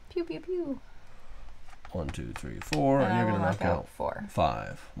 4. Pew pew pew. 1, 2, 3, 4, and you're gonna knock out 4.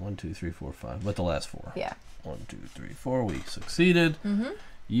 5. 1, 2, 3, 4, 5. But the last 4. Yeah. 1, 2, 3, 4. We succeeded.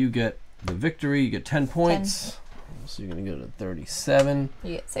 You get the victory. You get 10 points. 10. So you're gonna go to 37.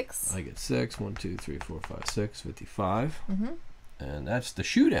 You get 6. I get 6. 1, 2, 3, 4, 5, 6. 55. And that's the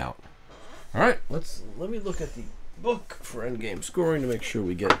shootout. All right. Let me look at the book for endgame scoring to make sure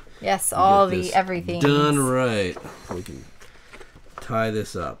we get all the everything done right. We can tie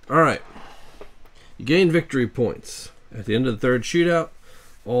this up. All right. You gain victory points at the end of the 3rd shootout.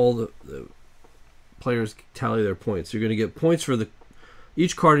 All the players tally their points. You're going to get points for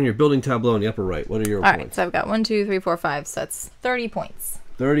each card in your building tableau in the upper right. What are your points? All right. So I've got 1, 2, 3, 4, 5. So that's 30 points.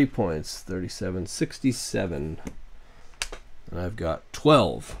 30 points. 37, 67. And I've got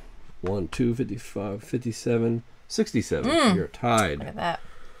 12. 1, 2, 55, 57, 67. You're tied. Look at that.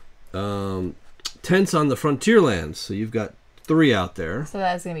 Tents on the frontier lands. So you've got 3 out there. So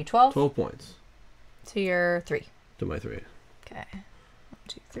that's going to be 12. 12 points. To your 3. To my 3. Okay. 1,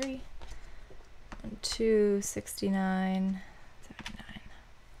 2, 3. 1, 2, 69,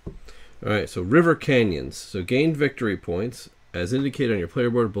 79. All right. So river canyons. So gain victory points as indicated on your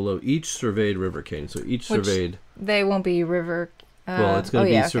player board below each surveyed river canyon. So each surveyed. They won't be river. Well, it's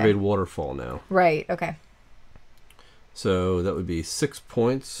going to be surveyed waterfall now. Right. Okay. So that would be 6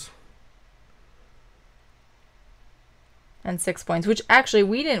 points. And 6 points, which actually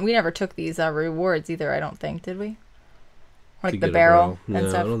we never took these rewards either, I don't think, did we? Like the barrel and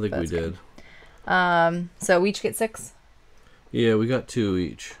stuff? No, I don't think we did. So we each get 6? Yeah, we got 2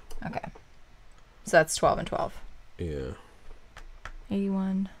 each. Okay. So that's 12 and 12. Yeah. 81,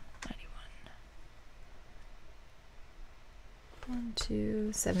 91,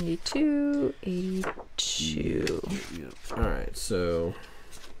 2, 72, 82. Yep. All right, so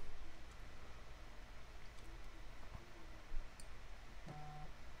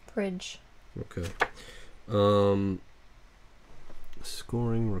Bridge. okay.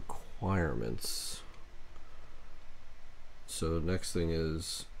 Scoring requirements. So next thing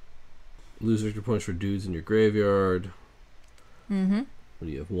is lose victory points for dudes in your graveyard. Mm-hmm. What do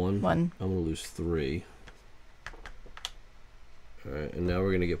you have? 1? 1. I'm going to lose 3. All right, and now we're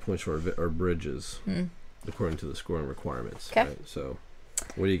going to get points for our bridges, according to the scoring requirements. Okay. Right, so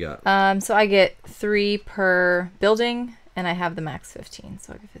what do you got? So I get 3 per building, and I have the max 15,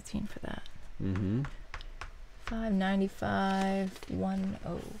 so I get 15 for that. Mm-hmm. 595,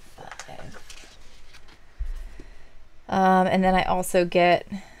 105. And then I also get,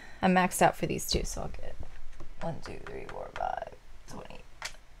 I'm maxed out for these two, so I'll get 1, 2, 3, 4, 5, 20.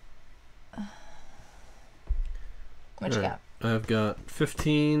 What you got? I've got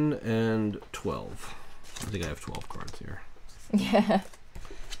 15 and 12. I think I have 12 cards here. Yeah.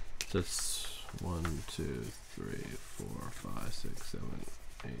 So it's 1, 2, 3, 4, 5, 6, 7,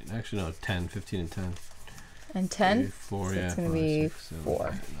 8. Actually, no, 10, 15, and 10. And 10? 3, 4, so yeah. it's going to be 4. 8,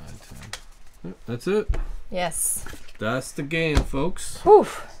 9, 10. Yep, that's it. Yes. That's the game, folks. Whew.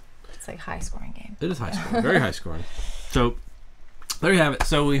 It's like a high scoring game. It is high scoring, very high scoring. So there you have it.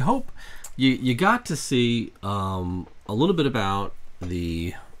 So we hope you got to see a little bit about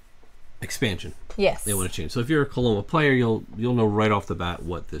the expansion. Yes. They want to change. So if you're a Coloma player, you'll know right off the bat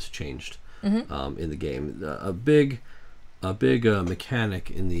what this changed in the game. A big mechanic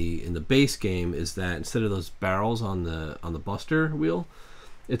in the base game is that instead of those barrels on the Buster wheel,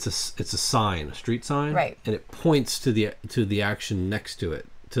 it's a sign, a street sign, right? And it points to the action next to it,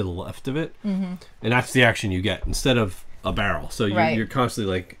 to the left of it, and that's the action you get instead of a barrel. So you're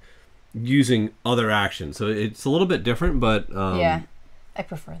constantly like using other actions. So it's a little bit different, but yeah, I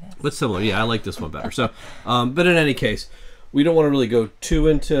prefer this. But similar, yeah, I like this one better. So, but in any case, we don't want to really go too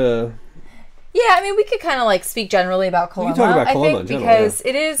into. Yeah, I mean, we could kind of like speak generally about Coloma. We can talk about Coloma I think in general, because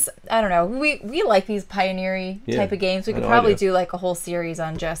it is, I don't know, we like these pioneer-y type of games. We could probably do like a whole series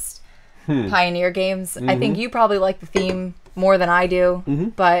on just pioneer games. I think you probably like the theme more than I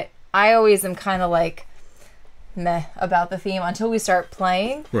do, but I always am kind of like meh about the theme until we start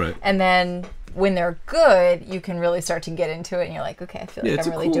playing. Right. And then when they're good, you can really start to get into it, and you're like, okay, I feel like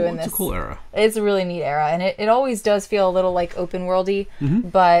I'm really doing this. It's a cool era. It's a really neat era, and it always does feel a little like open worldy,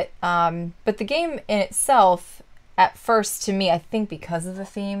 but the game in itself, at first to me, I think because of the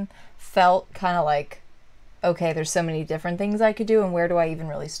theme, felt kind of like, okay, there's so many different things I could do, and where do I even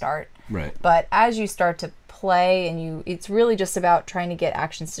really start? Right. But as you start to play, and it's really just about trying to get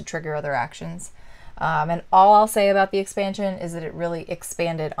actions to trigger other actions. And all I'll say about the expansion is that it really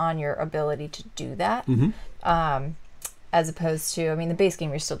expanded on your ability to do that. As opposed to, I mean, the base game,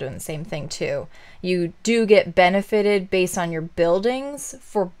 you're still doing the same thing too. You do get benefited based on your buildings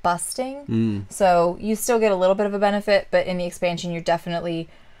for busting. So you still get a little bit of a benefit, but in the expansion, you're definitely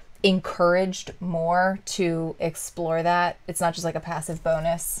encouraged more to explore that. It's not just like a passive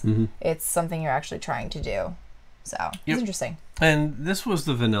bonus. It's something you're actually trying to do. So it's interesting. And this was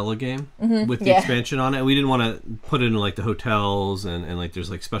the vanilla game with the expansion on it. We didn't want to put it in like the hotels and like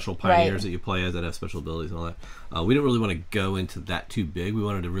there's like special pioneers that you play as that have special abilities and all that. We didn't really want to go into that too big. We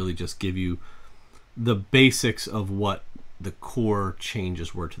wanted to really just give you the basics of what the core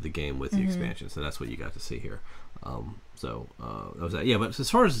changes were to the game with the expansion. So that's what you got to see here. That was that. Yeah, but as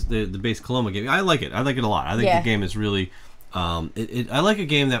far as the base Coloma game, I like it. I like it a lot. I think the game is really... I like a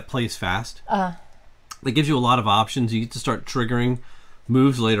game that plays fast. It gives you a lot of options. You get to start triggering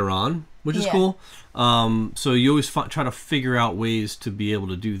moves later on, which is cool. So you always try to figure out ways to be able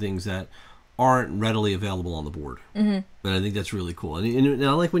to do things that aren't readily available on the board. And I think that's really cool. And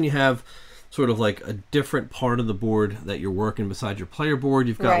I like when you have sort of like a different part of the board that you're working beside your player board.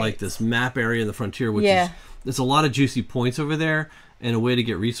 You've got like this map area in the frontier, which is there's a lot of juicy points over there and a way to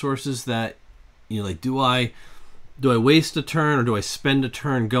get resources that, you know, like, do I waste a turn or do I spend a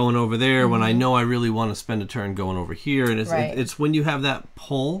turn going over there when I know I really want to spend a turn going over here? And it's when you have that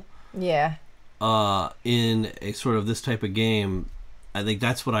pull in a sort of this type of game, I think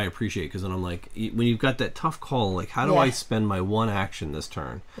that's what I appreciate, because then I'm like, when you've got that tough call, like, how do I spend my one action this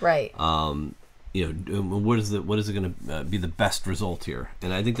turn? Right. You know, what is it going to be the best result here?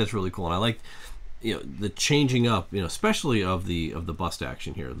 And I think that's really cool. And I like, you know, the changing up, you know, especially of the bust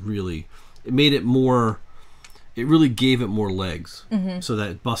action here. Really, it made it more... it really gave it more legs, so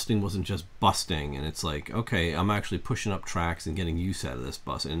that busting wasn't just busting, and it's like, okay, I'm actually pushing up tracks and getting use out of this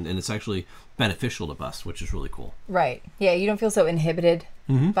bust, and it's actually beneficial to bust, which is really cool. Right. Yeah, you don't feel so inhibited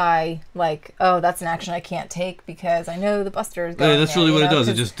by, like, oh, that's an action I can't take because I know the buster is going. Yeah, that's there, really what you it know? does.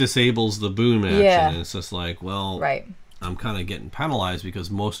 It just disables the boom action, and it's just like, well, right. I'm kind of getting penalized because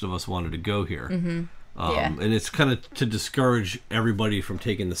most of us wanted to go here. Yeah. And it's kind of to discourage everybody from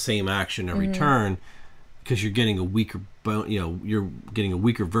taking the same action every turn, because you're getting a weaker, you're getting a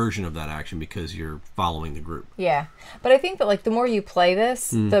weaker version of that action because you're following the group. Yeah, but I think that like the more you play this,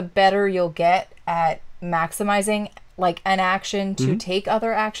 the better you'll get at maximizing like an action to take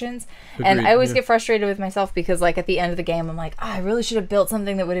other actions. Agreed, and I always get frustrated with myself because like at the end of the game, I'm like, oh, I really should have built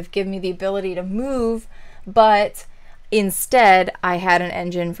something that would have given me the ability to move, but instead I had an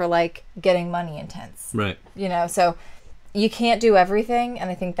engine for like getting money intense. Right. You know, so you can't do everything, and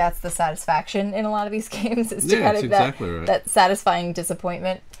I think that's the satisfaction in a lot of these games is to Yeah, get exactly right. that satisfying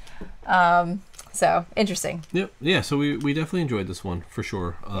disappointment. So interesting. Yep. Yeah. So we definitely enjoyed this one for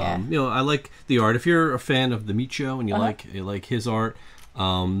sure. Yeah. You know, I like the art. If you're a fan of the Meat Show and you like his art,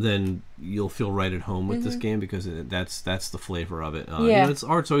 then you'll feel right at home with this game because that's the flavor of it. You know, its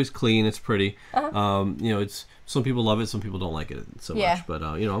art's always clean. It's pretty. You know, it's some people love it, some people don't like it so much. But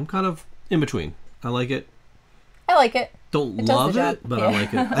you know, I'm kind of in between. I like it. I like it. Don't love it, but I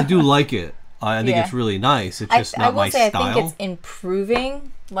like it. I do like it. I think it's really nice. It's just not my style. I think it's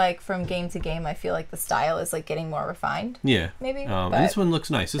improving, like from game to game. I feel like the style is like getting more refined. Yeah, maybe. And this one looks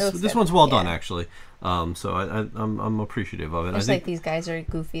nice. This one's well done, actually. So I'm appreciative of it. I think like these guys are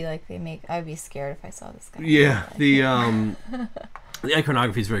goofy. Like they make. I'd be scared if I saw this guy. Yeah, the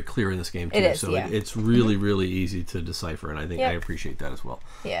iconography is very clear in this game too. It is, so it's really really easy to decipher, and I think I appreciate that as well.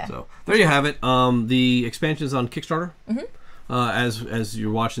 Yeah. So there you have it. The expansion is on Kickstarter. As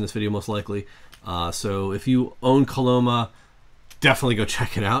you're watching this video, most likely. So if you own Coloma, definitely go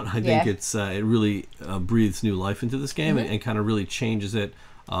check it out. I think it's it really breathes new life into this game and kind of really changes it,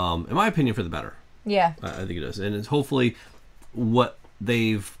 in my opinion, for the better. Yeah. I think it does, and it's hopefully what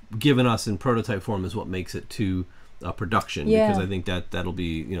they've given us in prototype form is what makes it to production. Because I think that'll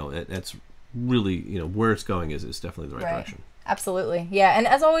be, you know, that's really, you know, where it's going is definitely the right direction. Absolutely. Yeah. And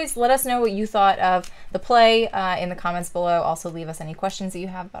as always, let us know what you thought of the play in the comments below. Also, leave us any questions that you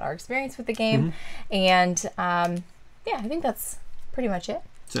have about our experience with the game. And yeah, I think that's pretty much it.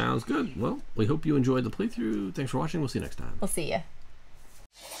 Sounds good. Well, we hope you enjoyed the playthrough. Thanks for watching. We'll see you next time. We'll see you.